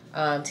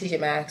 TJ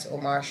Maxx,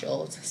 or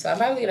Marshalls. So I'm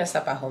probably gonna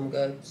stop at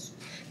HomeGoods.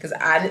 Because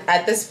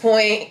at this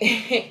point,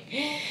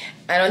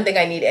 I don't think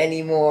I need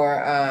any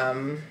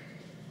more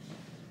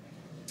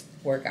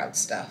workout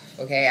stuff.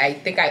 Okay, I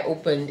think I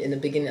opened in the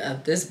beginning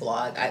of this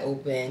vlog, I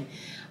opened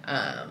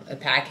a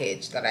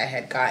package that I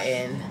had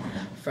gotten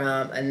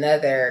from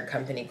another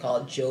company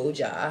called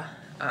Joja,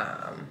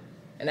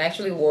 and I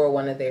actually wore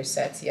one of their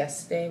sets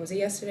yesterday. Was it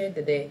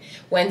yesterday?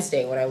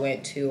 Wednesday, when I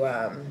went to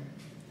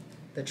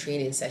the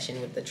training session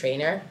with the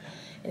trainer,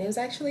 and it was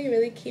actually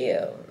really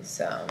cute.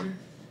 So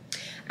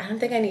I don't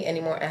think I need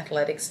any more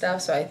athletic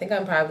stuff, so I think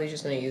I'm probably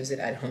just going to use it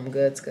at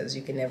HomeGoods because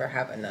you can never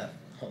have enough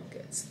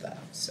HomeGoods stuff.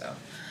 So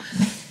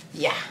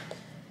yeah.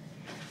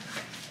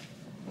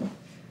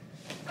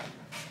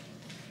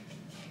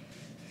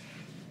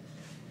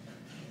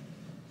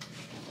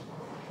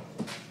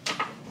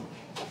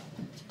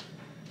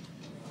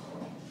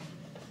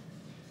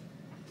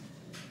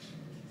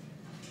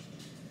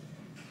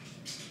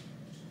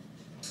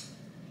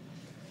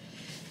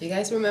 You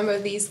guys remember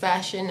these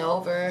Fashion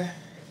Over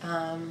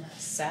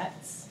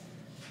sets?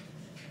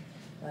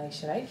 Like,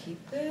 should I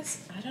keep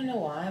this? I don't know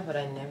why, but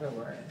I never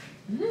wear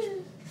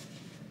it.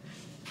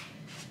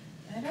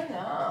 I don't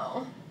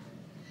know.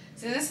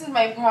 See, this is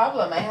my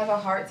problem. I have a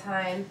hard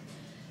time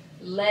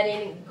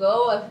letting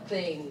go of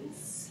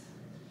things.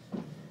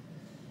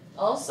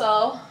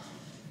 Also,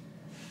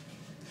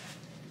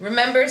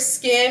 remember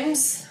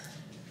Skims?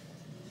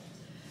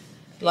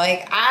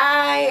 Like,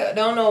 I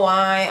don't know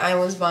why I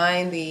was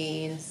buying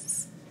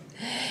these.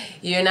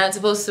 You're not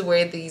supposed to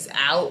wear these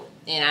out,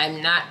 and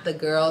I'm not the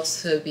girl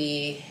to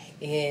be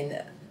in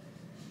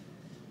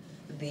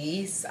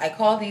these. I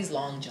call these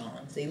long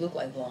johns. They look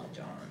like long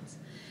johns.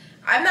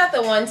 I'm not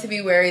the one to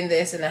be wearing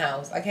this in the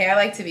house. Okay, I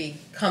like to be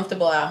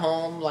comfortable at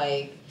home,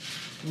 like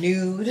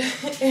nude.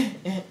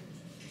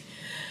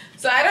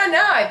 So I don't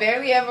know. I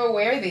barely ever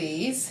wear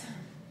these.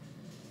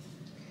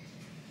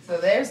 So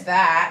there's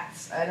that.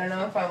 I don't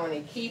know if I want to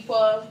keep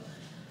them.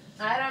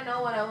 I don't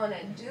know what I want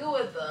to do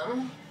with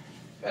them.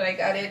 But I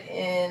got it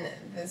in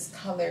this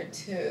color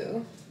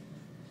too.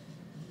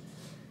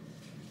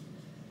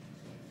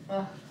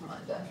 Oh,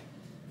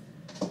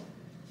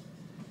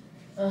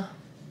 Ngukamanda.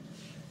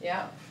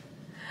 Yeah.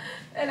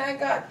 And I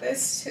got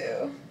this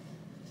too.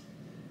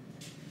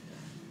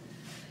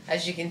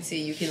 As you can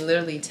see, you can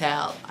literally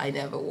tell I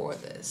never wore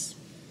this.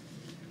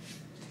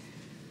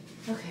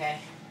 Okay.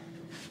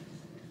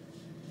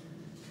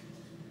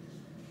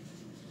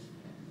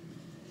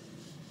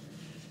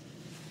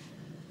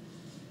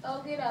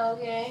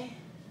 Okay.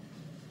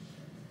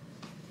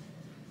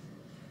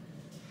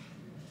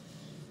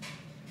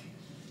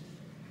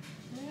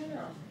 I don't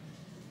know.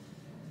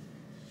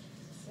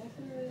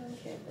 Definitely don't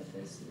care what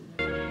this is.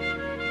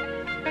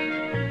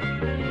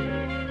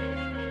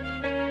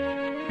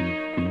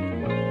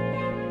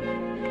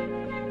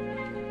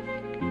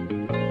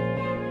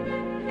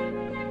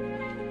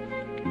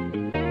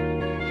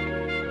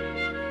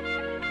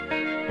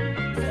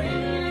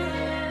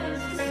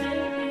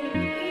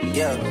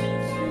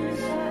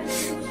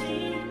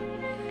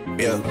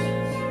 Yeah.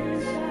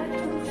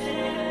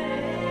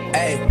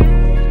 Hey,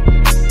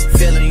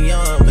 feeling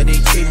young, but they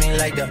treat me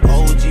like the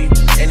OG.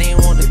 And they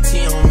want the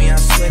T on me, I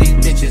swear these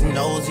bitches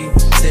nosy.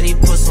 Said he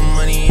put some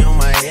money on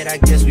my head, I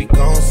guess we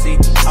gon' see.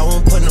 I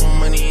won't put no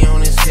money on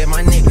this shit,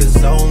 my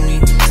niggas owe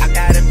me. I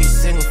gotta be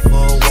single for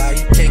a while,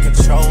 you can't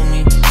control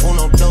me.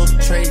 Uno, those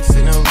traits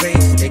in a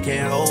race, they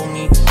can't hold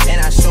me.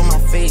 And I show my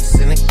face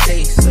in a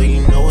case, so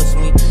you know it's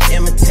me.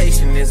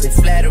 Imitation isn't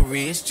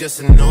flattery, it's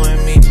just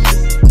annoying me.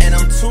 And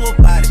I'm too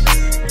about it.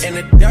 And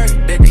the dirt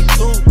that they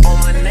threw on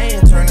my name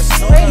turn to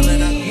soil.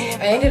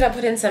 And I ended up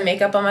putting some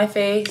makeup on my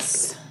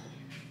face.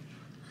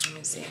 Let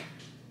me see.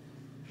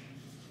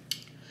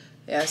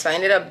 Yeah, so I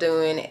ended up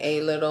doing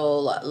a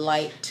little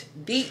light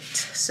beat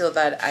so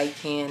that I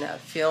can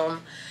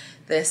film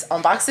this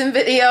unboxing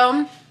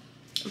video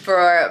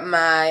for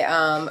my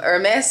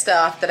Hermes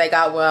stuff that I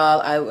got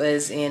while I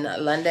was in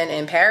London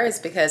and Paris,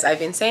 because I've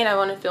been saying I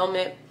want to film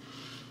it.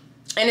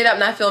 Ended up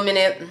not filming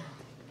it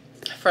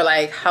for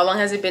like, how long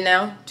has it been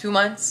now? 2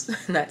 months?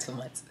 Not 2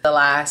 months. The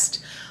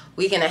last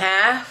week and a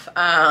half.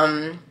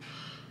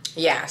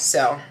 Yeah,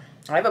 so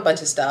I have a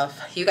bunch of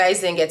stuff. You guys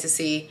didn't get to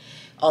see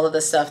all of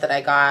the stuff that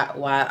I got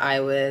while I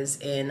was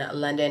in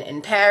London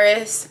and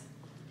Paris.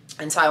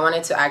 And so I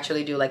wanted to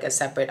actually do like a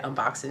separate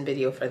unboxing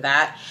video for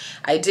that.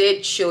 I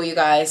did show you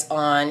guys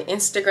on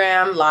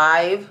Instagram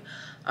live,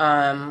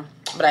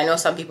 but I know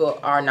some people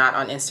are not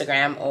on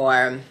Instagram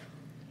or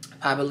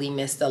probably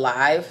missed the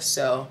live.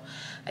 So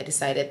I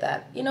decided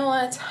that, you know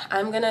what,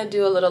 I'm gonna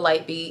do a little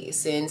light beat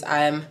since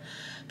I'm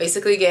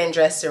basically getting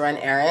dressed to run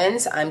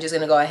errands. I'm just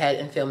gonna go ahead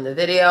and film the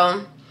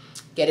video,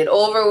 get it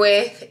over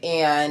with,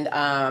 and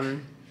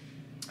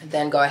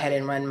then go ahead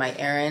and run my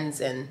errands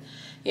and,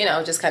 you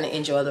know, just kind of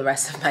enjoy the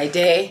rest of my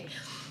day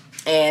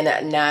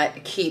and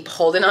not keep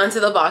holding on to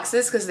the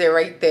boxes because they're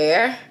right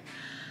there,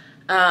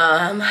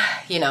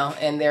 you know,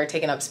 and they're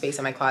taking up space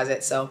in my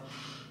closet. So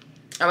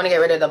I want to get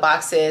rid of the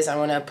boxes. I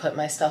want to put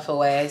my stuff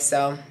away.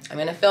 So I'm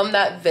going to film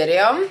that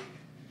video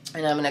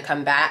and I'm going to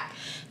come back.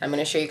 I'm going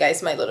to show you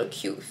guys my little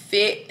cute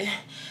fit.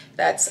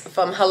 That's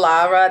from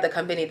Halara, the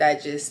company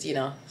that just, you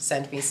know,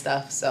 sent me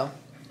stuff. So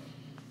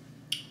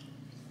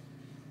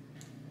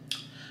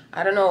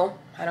I don't know.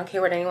 I don't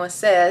care what anyone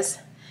says.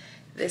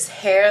 This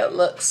hair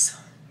looks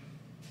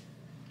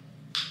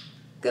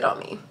good on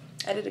me.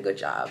 I did a good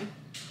job.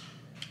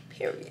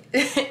 Period.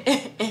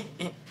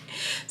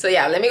 So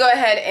yeah, let me go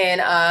ahead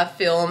and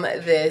film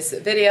this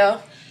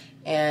video,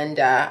 and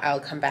I'll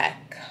come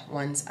back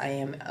once I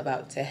am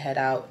about to head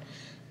out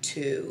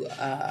to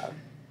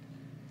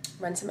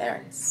run some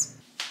errands.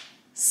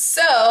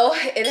 So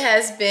it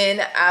has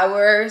been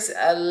hours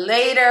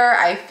later.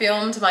 I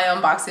filmed my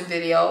unboxing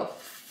video.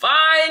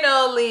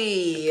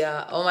 Finally,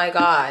 oh my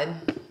god,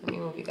 let me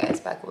move you guys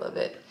back a little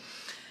bit.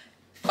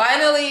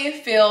 Finally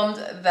filmed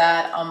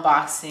that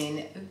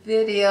unboxing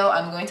video.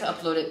 I'm going to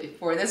upload it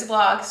before this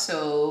vlog,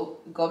 so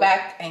go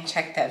back and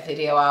check that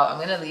video out. I'm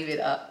gonna leave it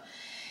up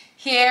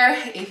here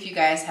if you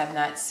guys have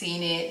not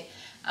seen it.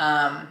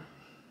 I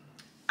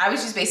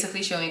was just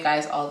basically showing you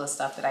guys all the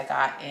stuff that I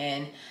got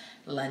in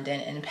London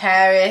and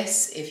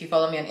Paris. If you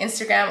follow me on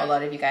Instagram, a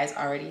lot of you guys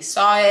already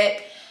saw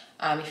it.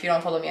 If you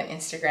don't follow me on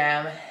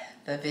Instagram,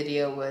 the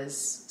video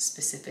was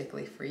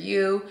specifically for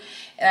you.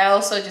 And I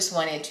also just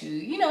wanted to,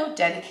 you know,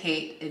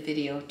 dedicate a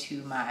video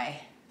to my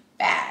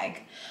bag.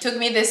 It took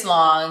me this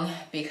long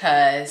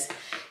because,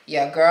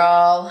 yeah,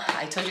 girl,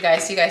 I told you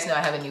guys know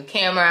I have a new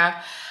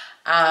camera.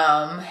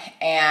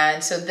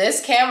 And so this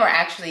camera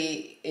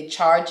actually, it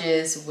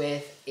charges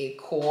with a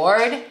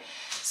cord.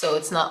 So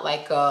it's not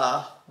like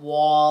a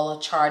wall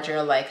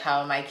charger like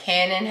how my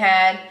Canon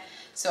had.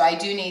 So I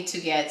do need to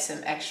get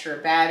some extra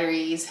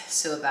batteries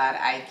so that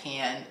I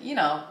can, you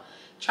know,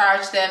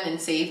 charge them and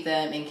save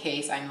them in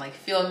case I'm like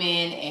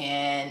filming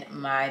and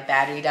my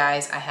battery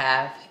dies. I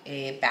have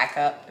a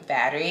backup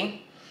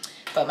battery,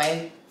 but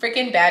my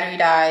freaking battery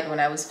died when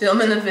I was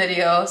filming the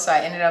video. So I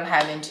ended up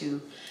having to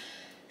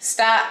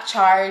stop,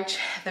 charge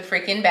the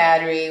freaking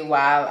battery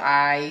while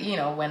I, you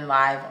know, went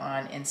live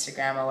on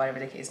Instagram or whatever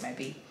the case might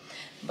be.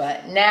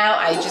 But now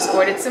I just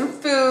ordered some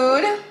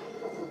food.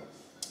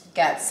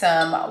 Got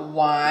some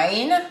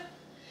wine,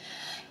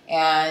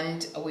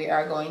 and we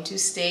are going to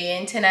stay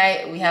in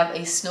tonight. We have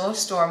a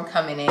snowstorm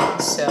coming in,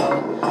 so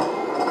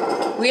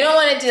we don't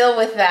want to deal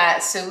with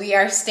that. So we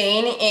are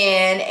staying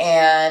in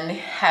and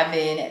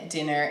having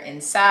dinner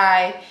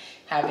inside,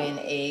 having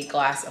a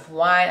glass of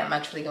wine. I'm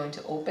actually going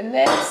to open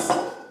this.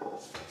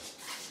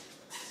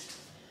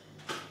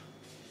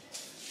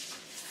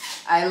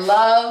 I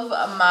love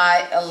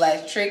my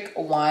electric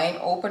wine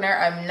opener.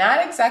 I'm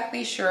not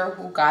exactly sure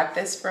who got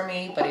this for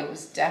me, but it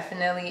was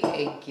definitely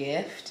a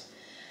gift.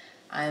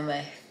 I'm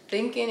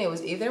thinking it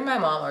was either my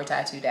mom or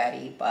Tattoo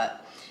Daddy,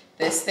 but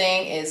this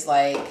thing is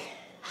like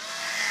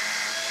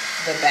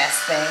the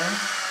best thing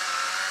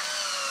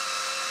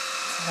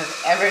that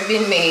has ever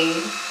been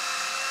made.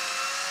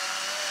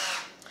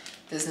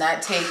 Does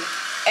not take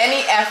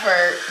any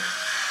effort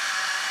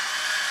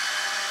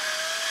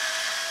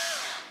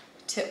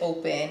to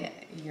open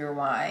your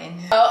wine.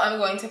 So I'm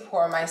going to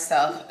pour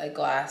myself a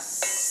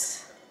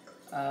glass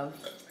of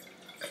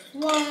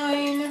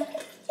wine.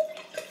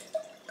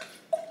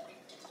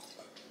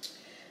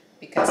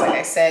 Because like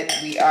I said,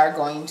 we are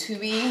going to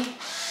be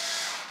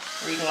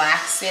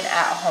relaxing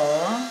at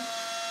home.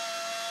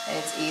 And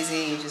it's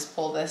easy, you just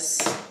pull this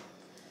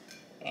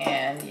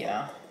and, you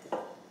know,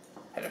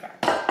 put it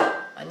back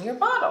on your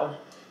bottle.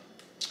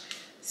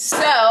 So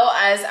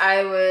as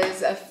I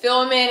was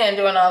filming and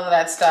doing all of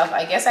that stuff,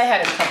 I guess I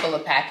had a couple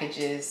of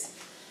packages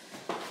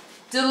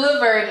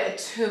delivered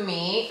to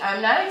me.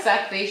 I'm not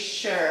exactly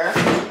sure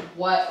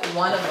what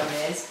one of them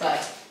is,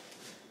 but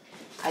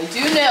I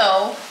do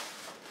know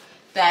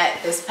that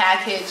this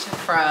package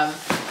from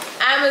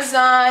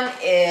Amazon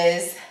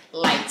is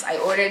lights. I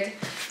ordered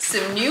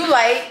some new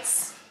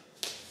lights.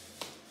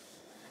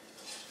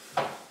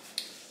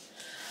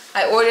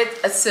 I ordered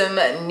some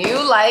new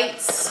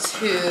lights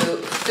to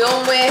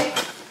film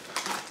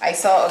with. I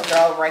saw a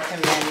girl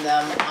recommend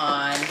them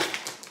on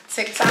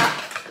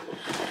TikTok.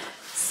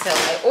 So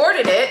I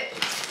ordered it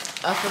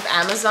off of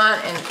Amazon,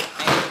 and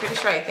I'm pretty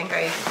sure I think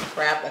I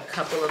grabbed a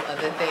couple of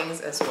other things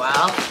as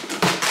well.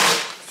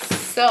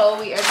 So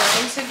we are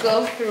going to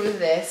go through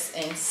this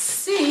and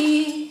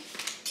see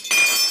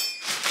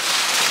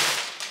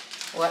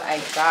what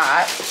I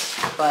got,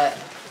 but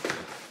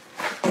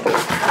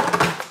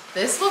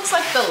this looks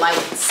like the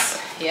lights.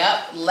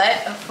 Yep,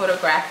 LED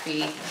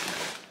photography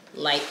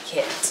light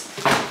kit.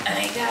 And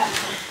I got,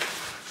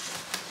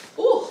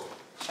 ooh,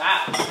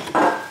 child.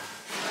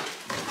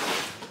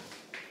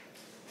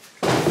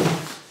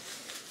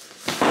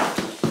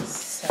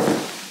 So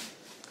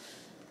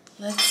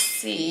let's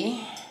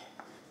see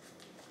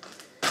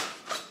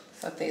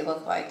what they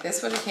look like.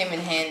 This would have came in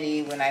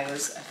handy when I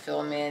was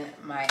filming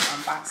my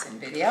unboxing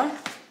video.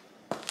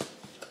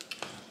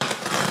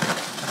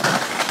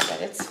 But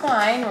it's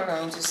fine, we're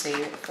going to save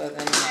it for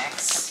the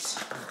next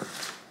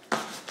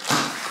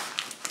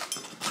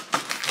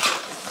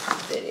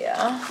video.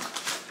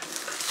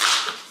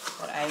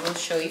 But I will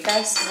show you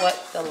guys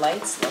what the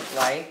lights look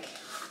like.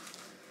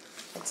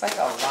 Looks like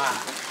a lot.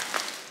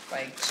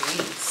 Like,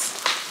 geez.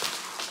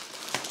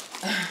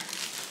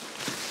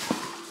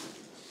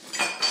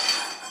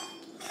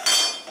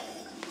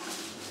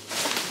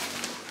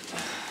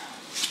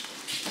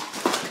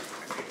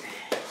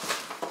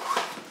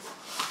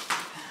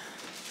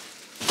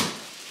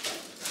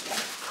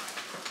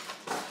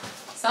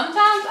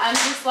 Sometimes I'm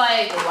just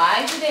like,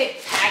 why do they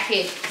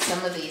package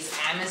some of these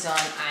Amazon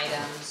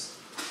items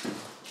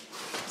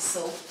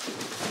so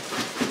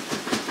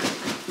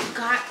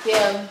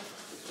goddamn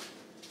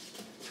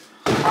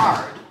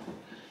hard?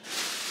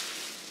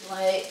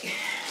 Like,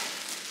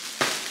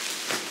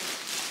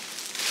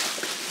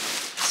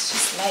 it's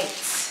just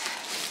lights.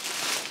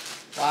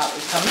 Wow,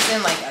 it comes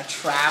in like a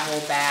travel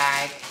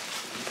bag.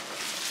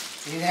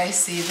 Do you guys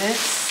see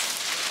this?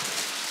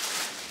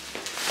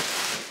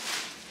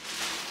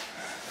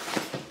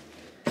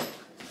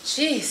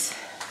 Jeez,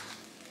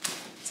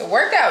 it's a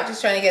workout just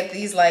trying to get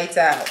these lights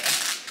out.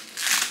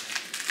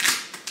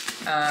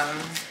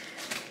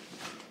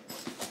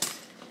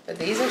 But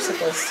these are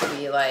supposed to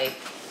be like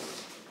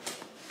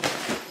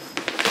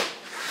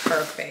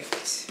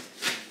perfect.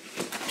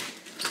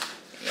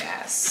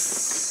 Yes.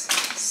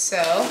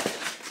 So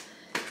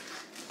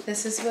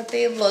this is what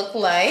they look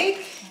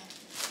like.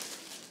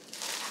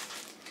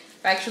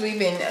 I've actually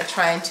been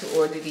trying to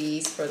order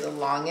these for the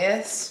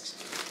longest.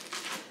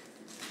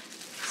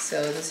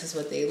 So this is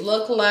what they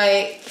look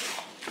like.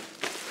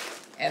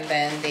 And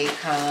then they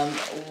come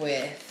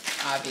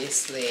with,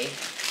 obviously,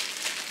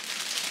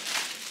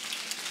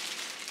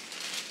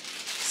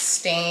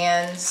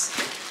 stands.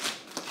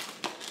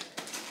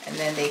 And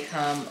then they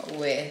come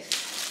with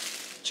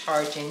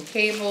charging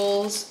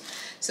cables.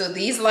 So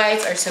these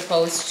lights are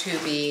supposed to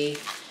be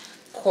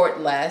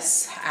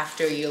cordless.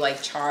 After you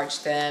like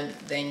charge them,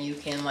 then you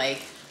can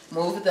like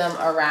move them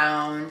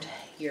around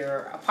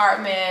your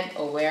apartment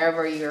or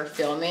wherever you're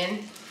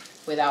filming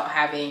without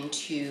having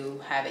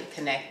to have it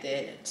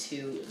connected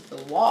to the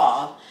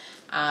wall.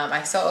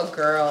 I saw a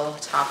girl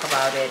talk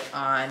about it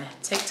on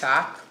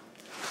TikTok.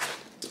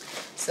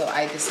 So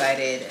I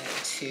decided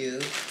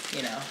to,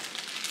 you know,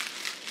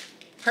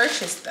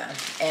 purchase them.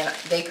 And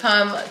they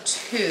come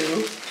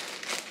to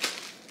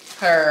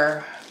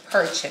her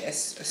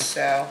purchase.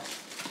 So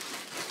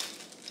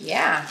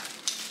yeah.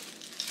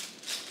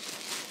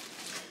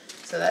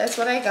 So that's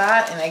what I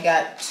got. And I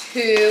got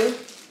 2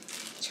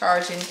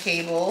 charging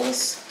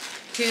cables,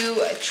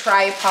 2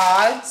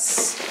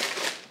 tripods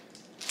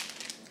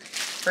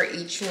for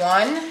each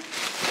one, and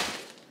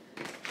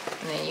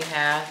then you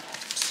have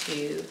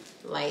 2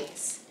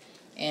 lights,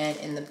 and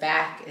in the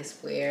back is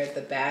where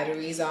the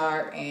batteries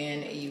are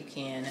and you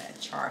can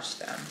charge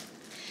them.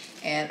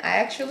 And I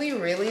actually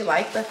really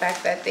like the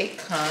fact that they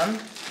come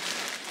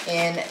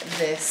in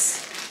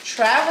this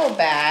travel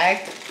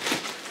bag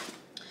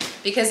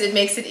because it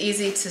makes it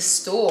easy to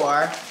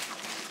store.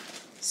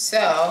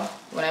 So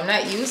when I'm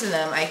not using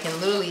them, I can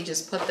literally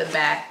just put them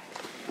back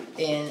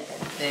in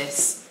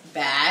this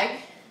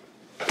bag,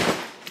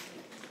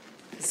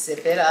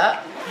 zip it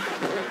up,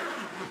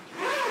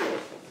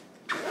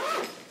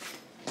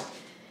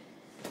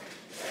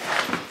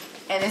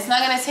 And it's not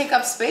gonna take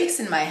up space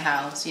in my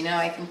house. You know,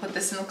 I can put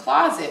this in the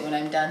closet when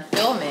I'm done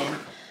filming.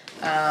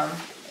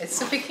 It's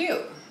super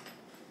cute.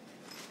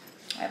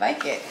 I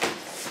like it.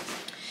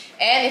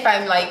 And if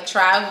I'm like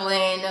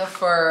traveling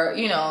for,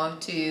 you know,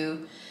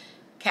 to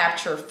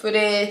capture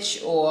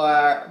footage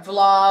or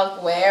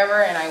vlog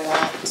wherever, and I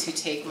want to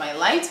take my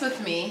lights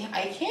with me,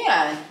 I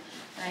can.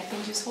 And I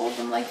can just hold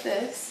them like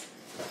this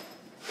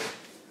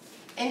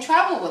and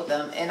travel with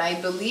them. And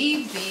I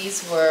believe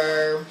these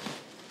were,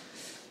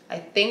 I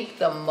think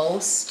the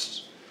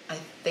most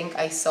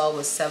I saw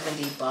was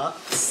 70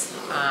 bucks.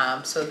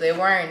 So they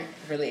weren't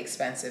really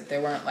expensive. They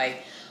weren't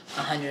like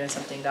 $100 and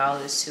something,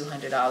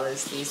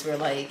 $200. These were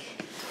like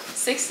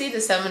 60 to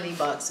 70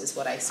 bucks is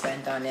what I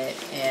spent on it.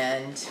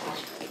 And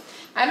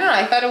I don't know,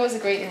 I thought it was a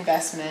great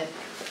investment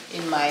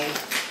in my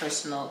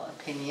personal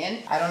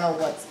opinion. I don't know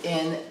what's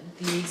in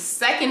the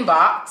second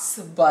box,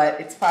 but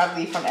it's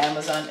probably from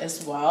Amazon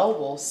as well.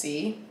 We'll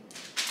see.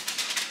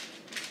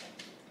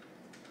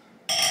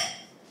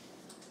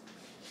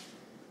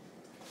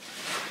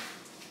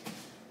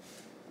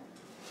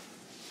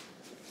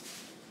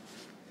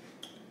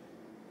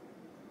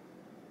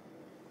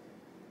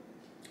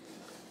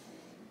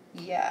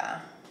 Yeah.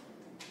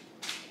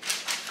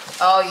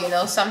 Oh, you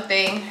know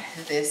something?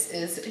 This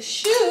is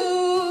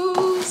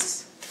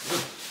shoes.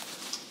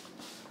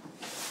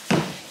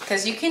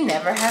 Because you can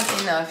never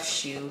have enough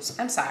shoes.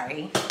 I'm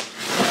sorry.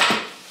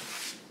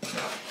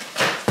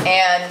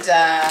 And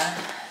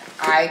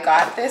I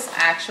got this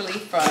actually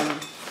from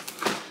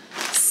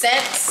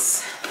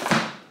Sense.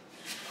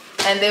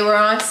 And they were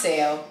on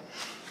sale.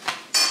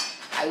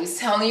 I was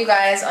telling you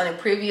guys on a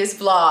previous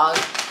vlog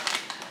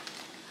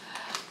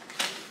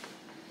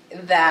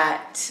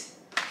that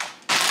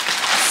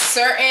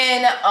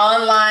certain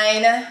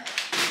online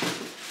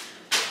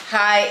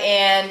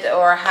high-end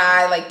or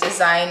high like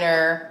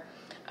designer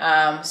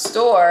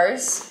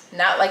stores,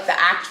 not like the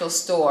actual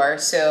store,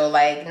 so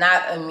like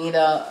not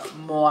Amina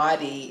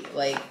Muaddi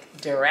like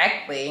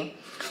directly,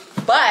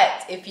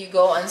 but if you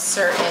go on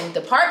certain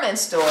department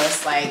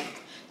stores like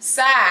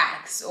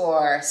Saks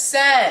or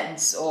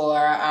Sense or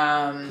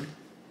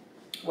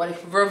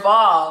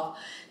Revolve,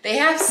 they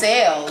have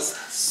sales.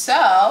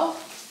 So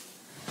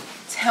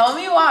tell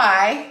me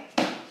why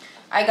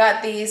I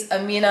got these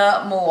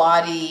Amina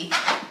Muaddi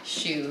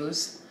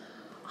shoes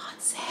on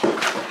sale.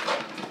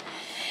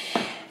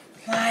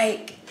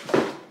 Like,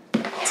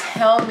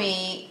 tell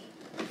me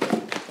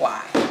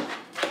why.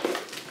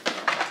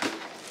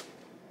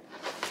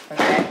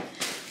 Okay.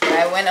 When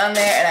I went on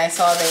there and I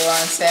saw they were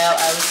on sale,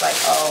 I was like,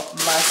 oh,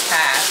 must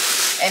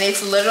have. And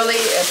it's literally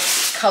a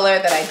color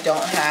that I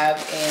don't have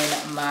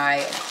in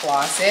my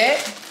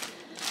closet.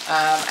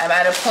 I'm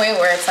at a point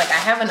where it's like I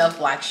have enough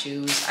black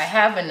shoes. I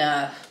have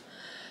enough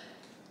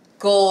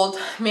gold,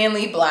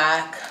 mainly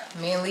black,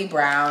 mainly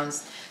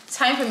browns. It's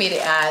time for me to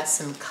add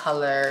some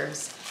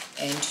colors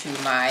into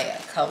my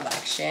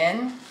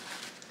collection.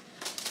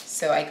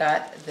 So I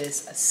got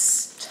this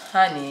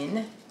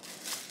stunning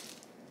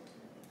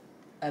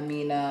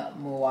Amina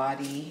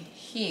Muaddi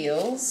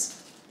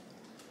heels.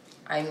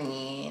 I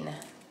mean,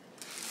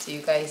 do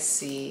you guys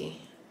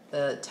see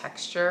the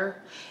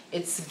texture?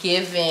 It's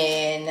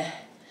given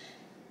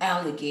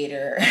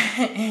alligator.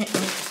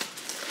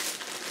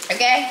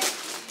 Okay,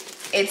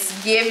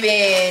 it's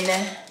given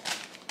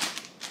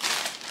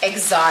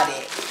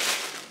exotic.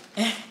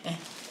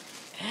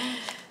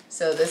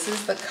 So this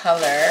is the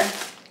color,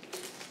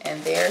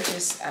 and they're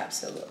just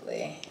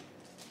absolutely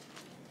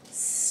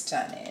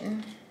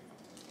stunning.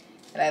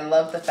 And I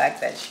love the fact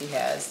that she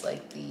has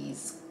like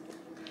these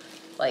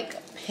like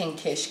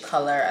pinkish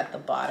color at the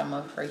bottom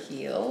of her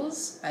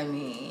heels. I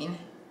mean,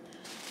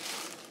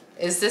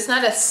 is this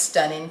not a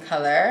stunning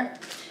color?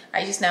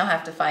 I just now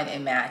have to find a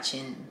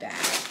matching bag.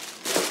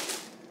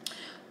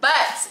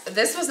 But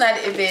this was not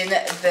even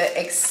the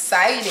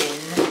exciting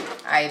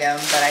item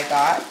that I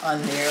got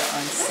on there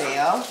on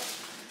sale.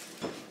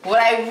 What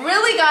I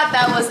really got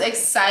that was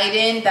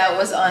exciting, that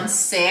was on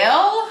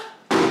sale,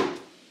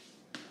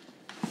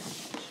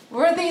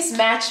 were these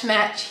match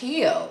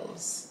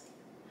heels.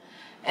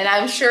 And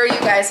I'm sure you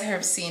guys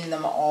have seen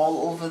them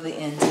all over the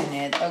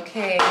internet,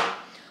 okay?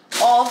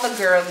 All the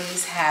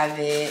girlies have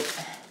it.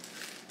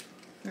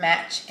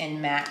 Match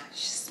and match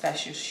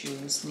special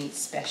shoes need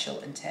special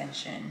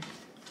attention.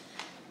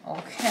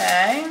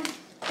 Okay.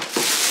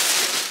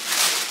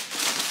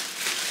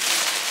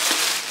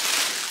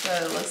 So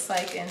it looks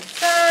like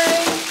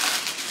inside.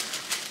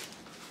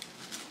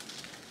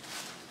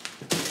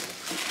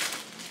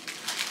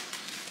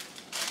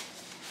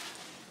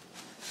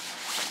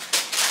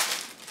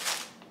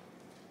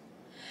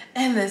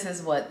 And this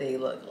is what they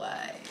look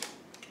like.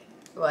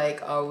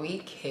 Like, are we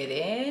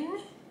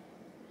kidding?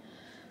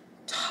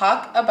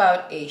 Talk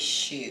about a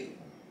shoe.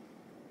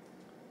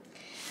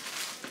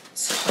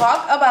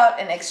 Talk about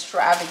an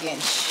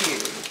extravagant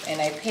shoe. And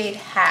I paid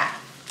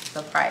half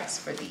the price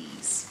for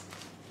these.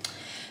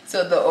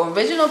 So the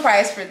original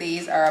price for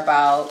these are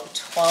about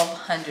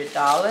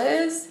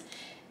 $1,200.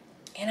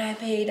 And I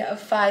paid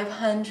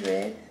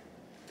 $500.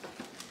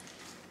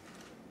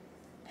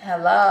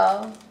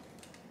 Hello?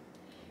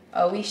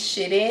 Are we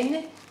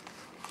shitting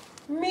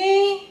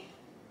me?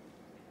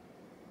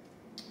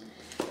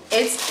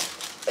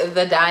 It's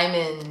the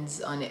diamonds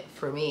on it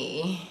for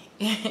me.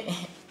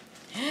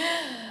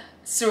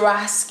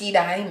 Swarovski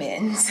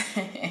diamonds.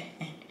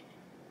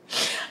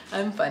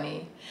 I'm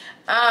funny.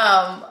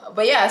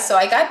 But yeah, so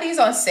I got these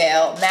on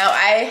sale. Now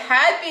I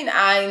had been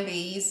eyeing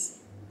these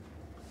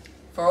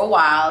for a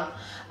while.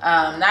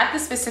 Not the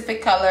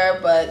specific color,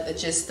 but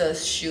just the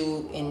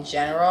shoe in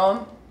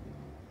general.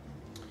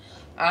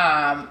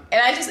 And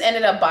I just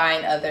ended up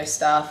buying other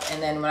stuff,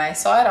 and then when I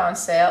saw it on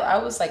sale, I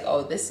was like,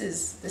 oh, this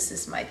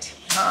is my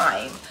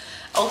time.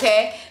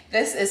 Okay,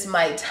 this is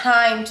my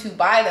time to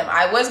buy them.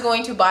 I was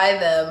going to buy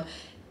them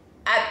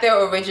at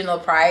their original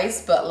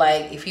price, but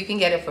like, if you can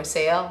get it for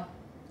sale,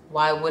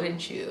 why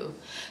wouldn't you?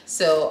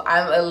 So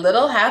I'm a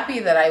little happy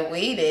that I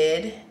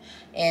waited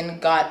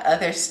and got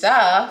other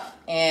stuff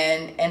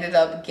and ended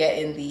up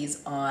getting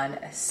these on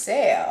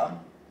sale.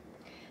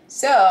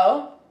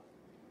 So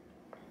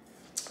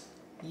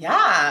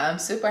yeah, I'm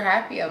super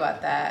happy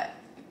about that.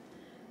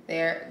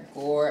 They're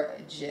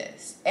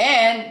gorgeous.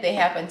 And they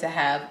happen to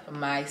have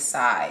my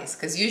size.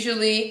 Because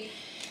usually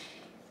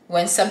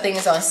when something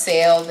is on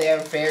sale, they're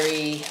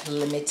very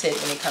limited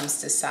when it comes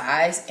to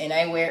size. And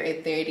I wear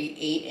a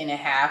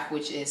 38.5,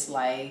 which is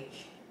like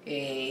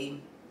I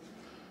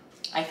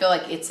feel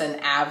like it's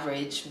an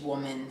average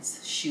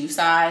woman's shoe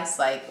size.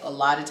 Like a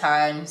lot of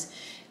times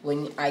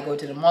when I go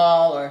to the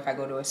mall, or if I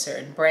go to a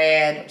certain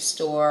brand or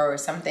store or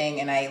something,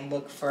 and I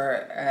look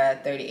for a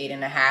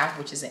 38.5,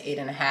 which is an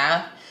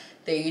 8.5,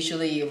 they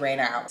usually ran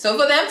out. So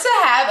for them to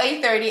have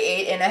a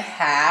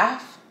 38.5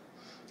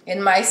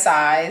 in my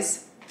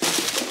size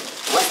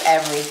was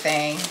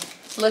everything,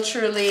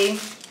 literally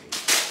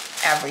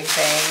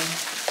everything.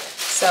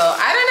 So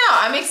I don't know,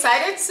 I'm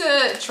excited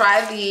to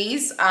try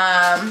these.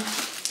 I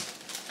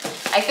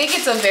think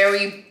it's a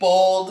very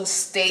bold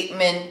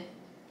statement,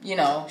 you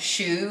know,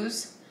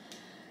 shoes.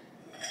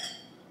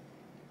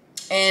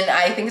 And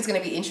I think it's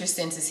gonna be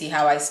interesting to see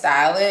how I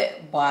style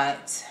it,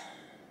 but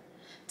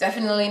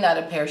definitely not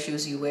a pair of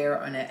shoes you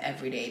wear on an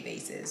everyday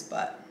basis,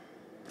 but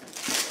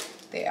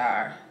they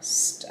are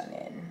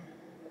stunning.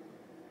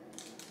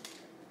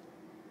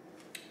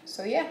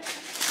 So yeah.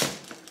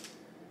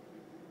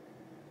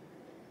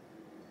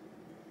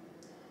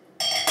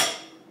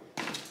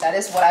 That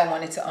is what I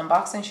wanted to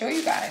unbox and show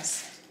you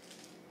guys.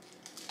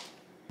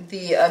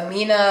 The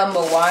Amina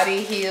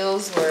Mawadi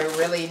heels were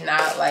really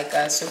not like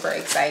a super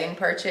exciting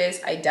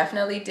purchase. I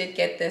definitely did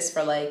get this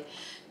for like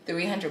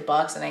 300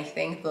 bucks, and I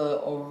think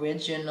the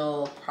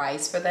original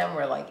price for them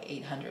were like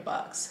 800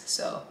 bucks.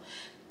 So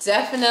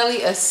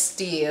definitely a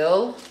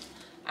steal.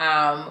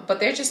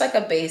 But they're just like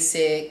a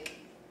basic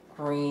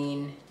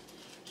green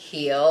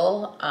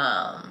heel.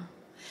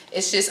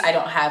 It's just I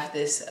don't have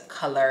this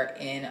color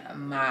in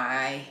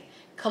my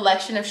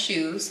collection of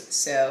shoes,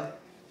 so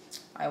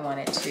I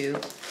wanted to,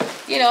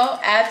 you know,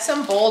 add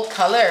some bold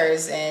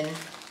colors and,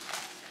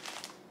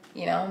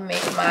 you know,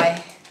 make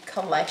my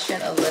collection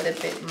a little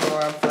bit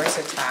more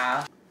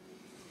versatile.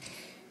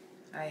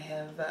 I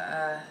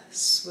have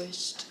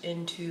switched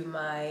into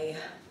my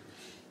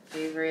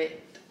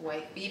favorite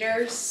white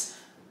beaters,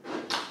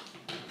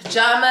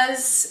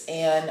 pajamas,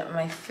 and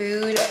my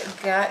food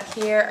got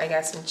here. I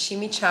got some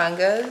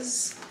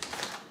chimichangas.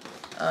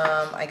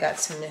 I got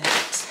some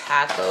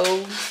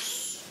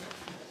tacos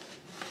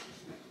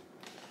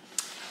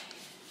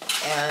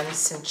and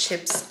some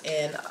chips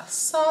and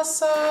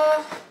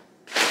salsa.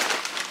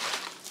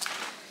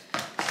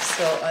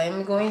 So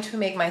I'm going to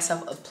make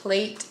myself a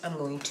plate. I'm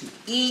going to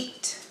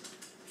eat.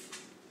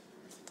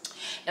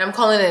 And I'm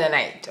calling it a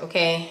night,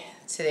 okay?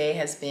 Today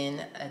has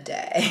been a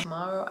day.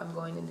 Tomorrow I'm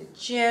going to the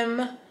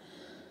gym.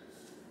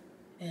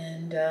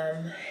 And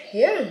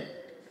yeah.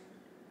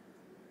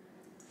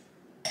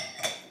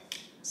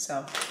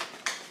 So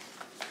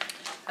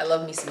I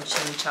love me some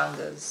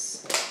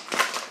chimichangas.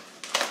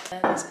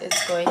 And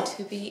it's going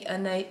to be a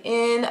night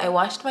in. I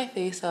washed my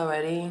face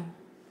already.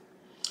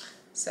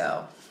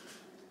 So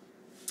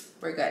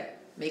we're good.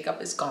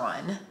 Makeup is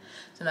gone.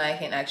 So now I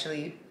can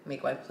actually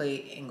make my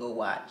plate and go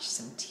watch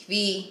some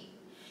TV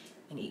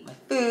and eat my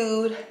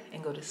food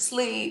and go to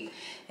sleep.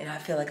 And I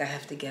feel like I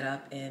have to get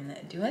up and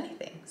do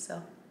anything.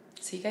 So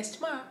see you guys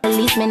tomorrow.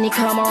 Policemen, they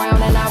come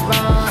around and I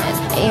run.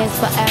 It's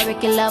for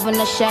Eric, you love when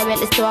I share it.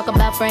 Let's talk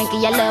about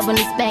Frankie, I love when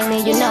he spank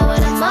me, you know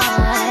what I'm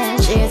on.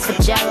 Cheers for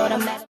Gerald, I'm at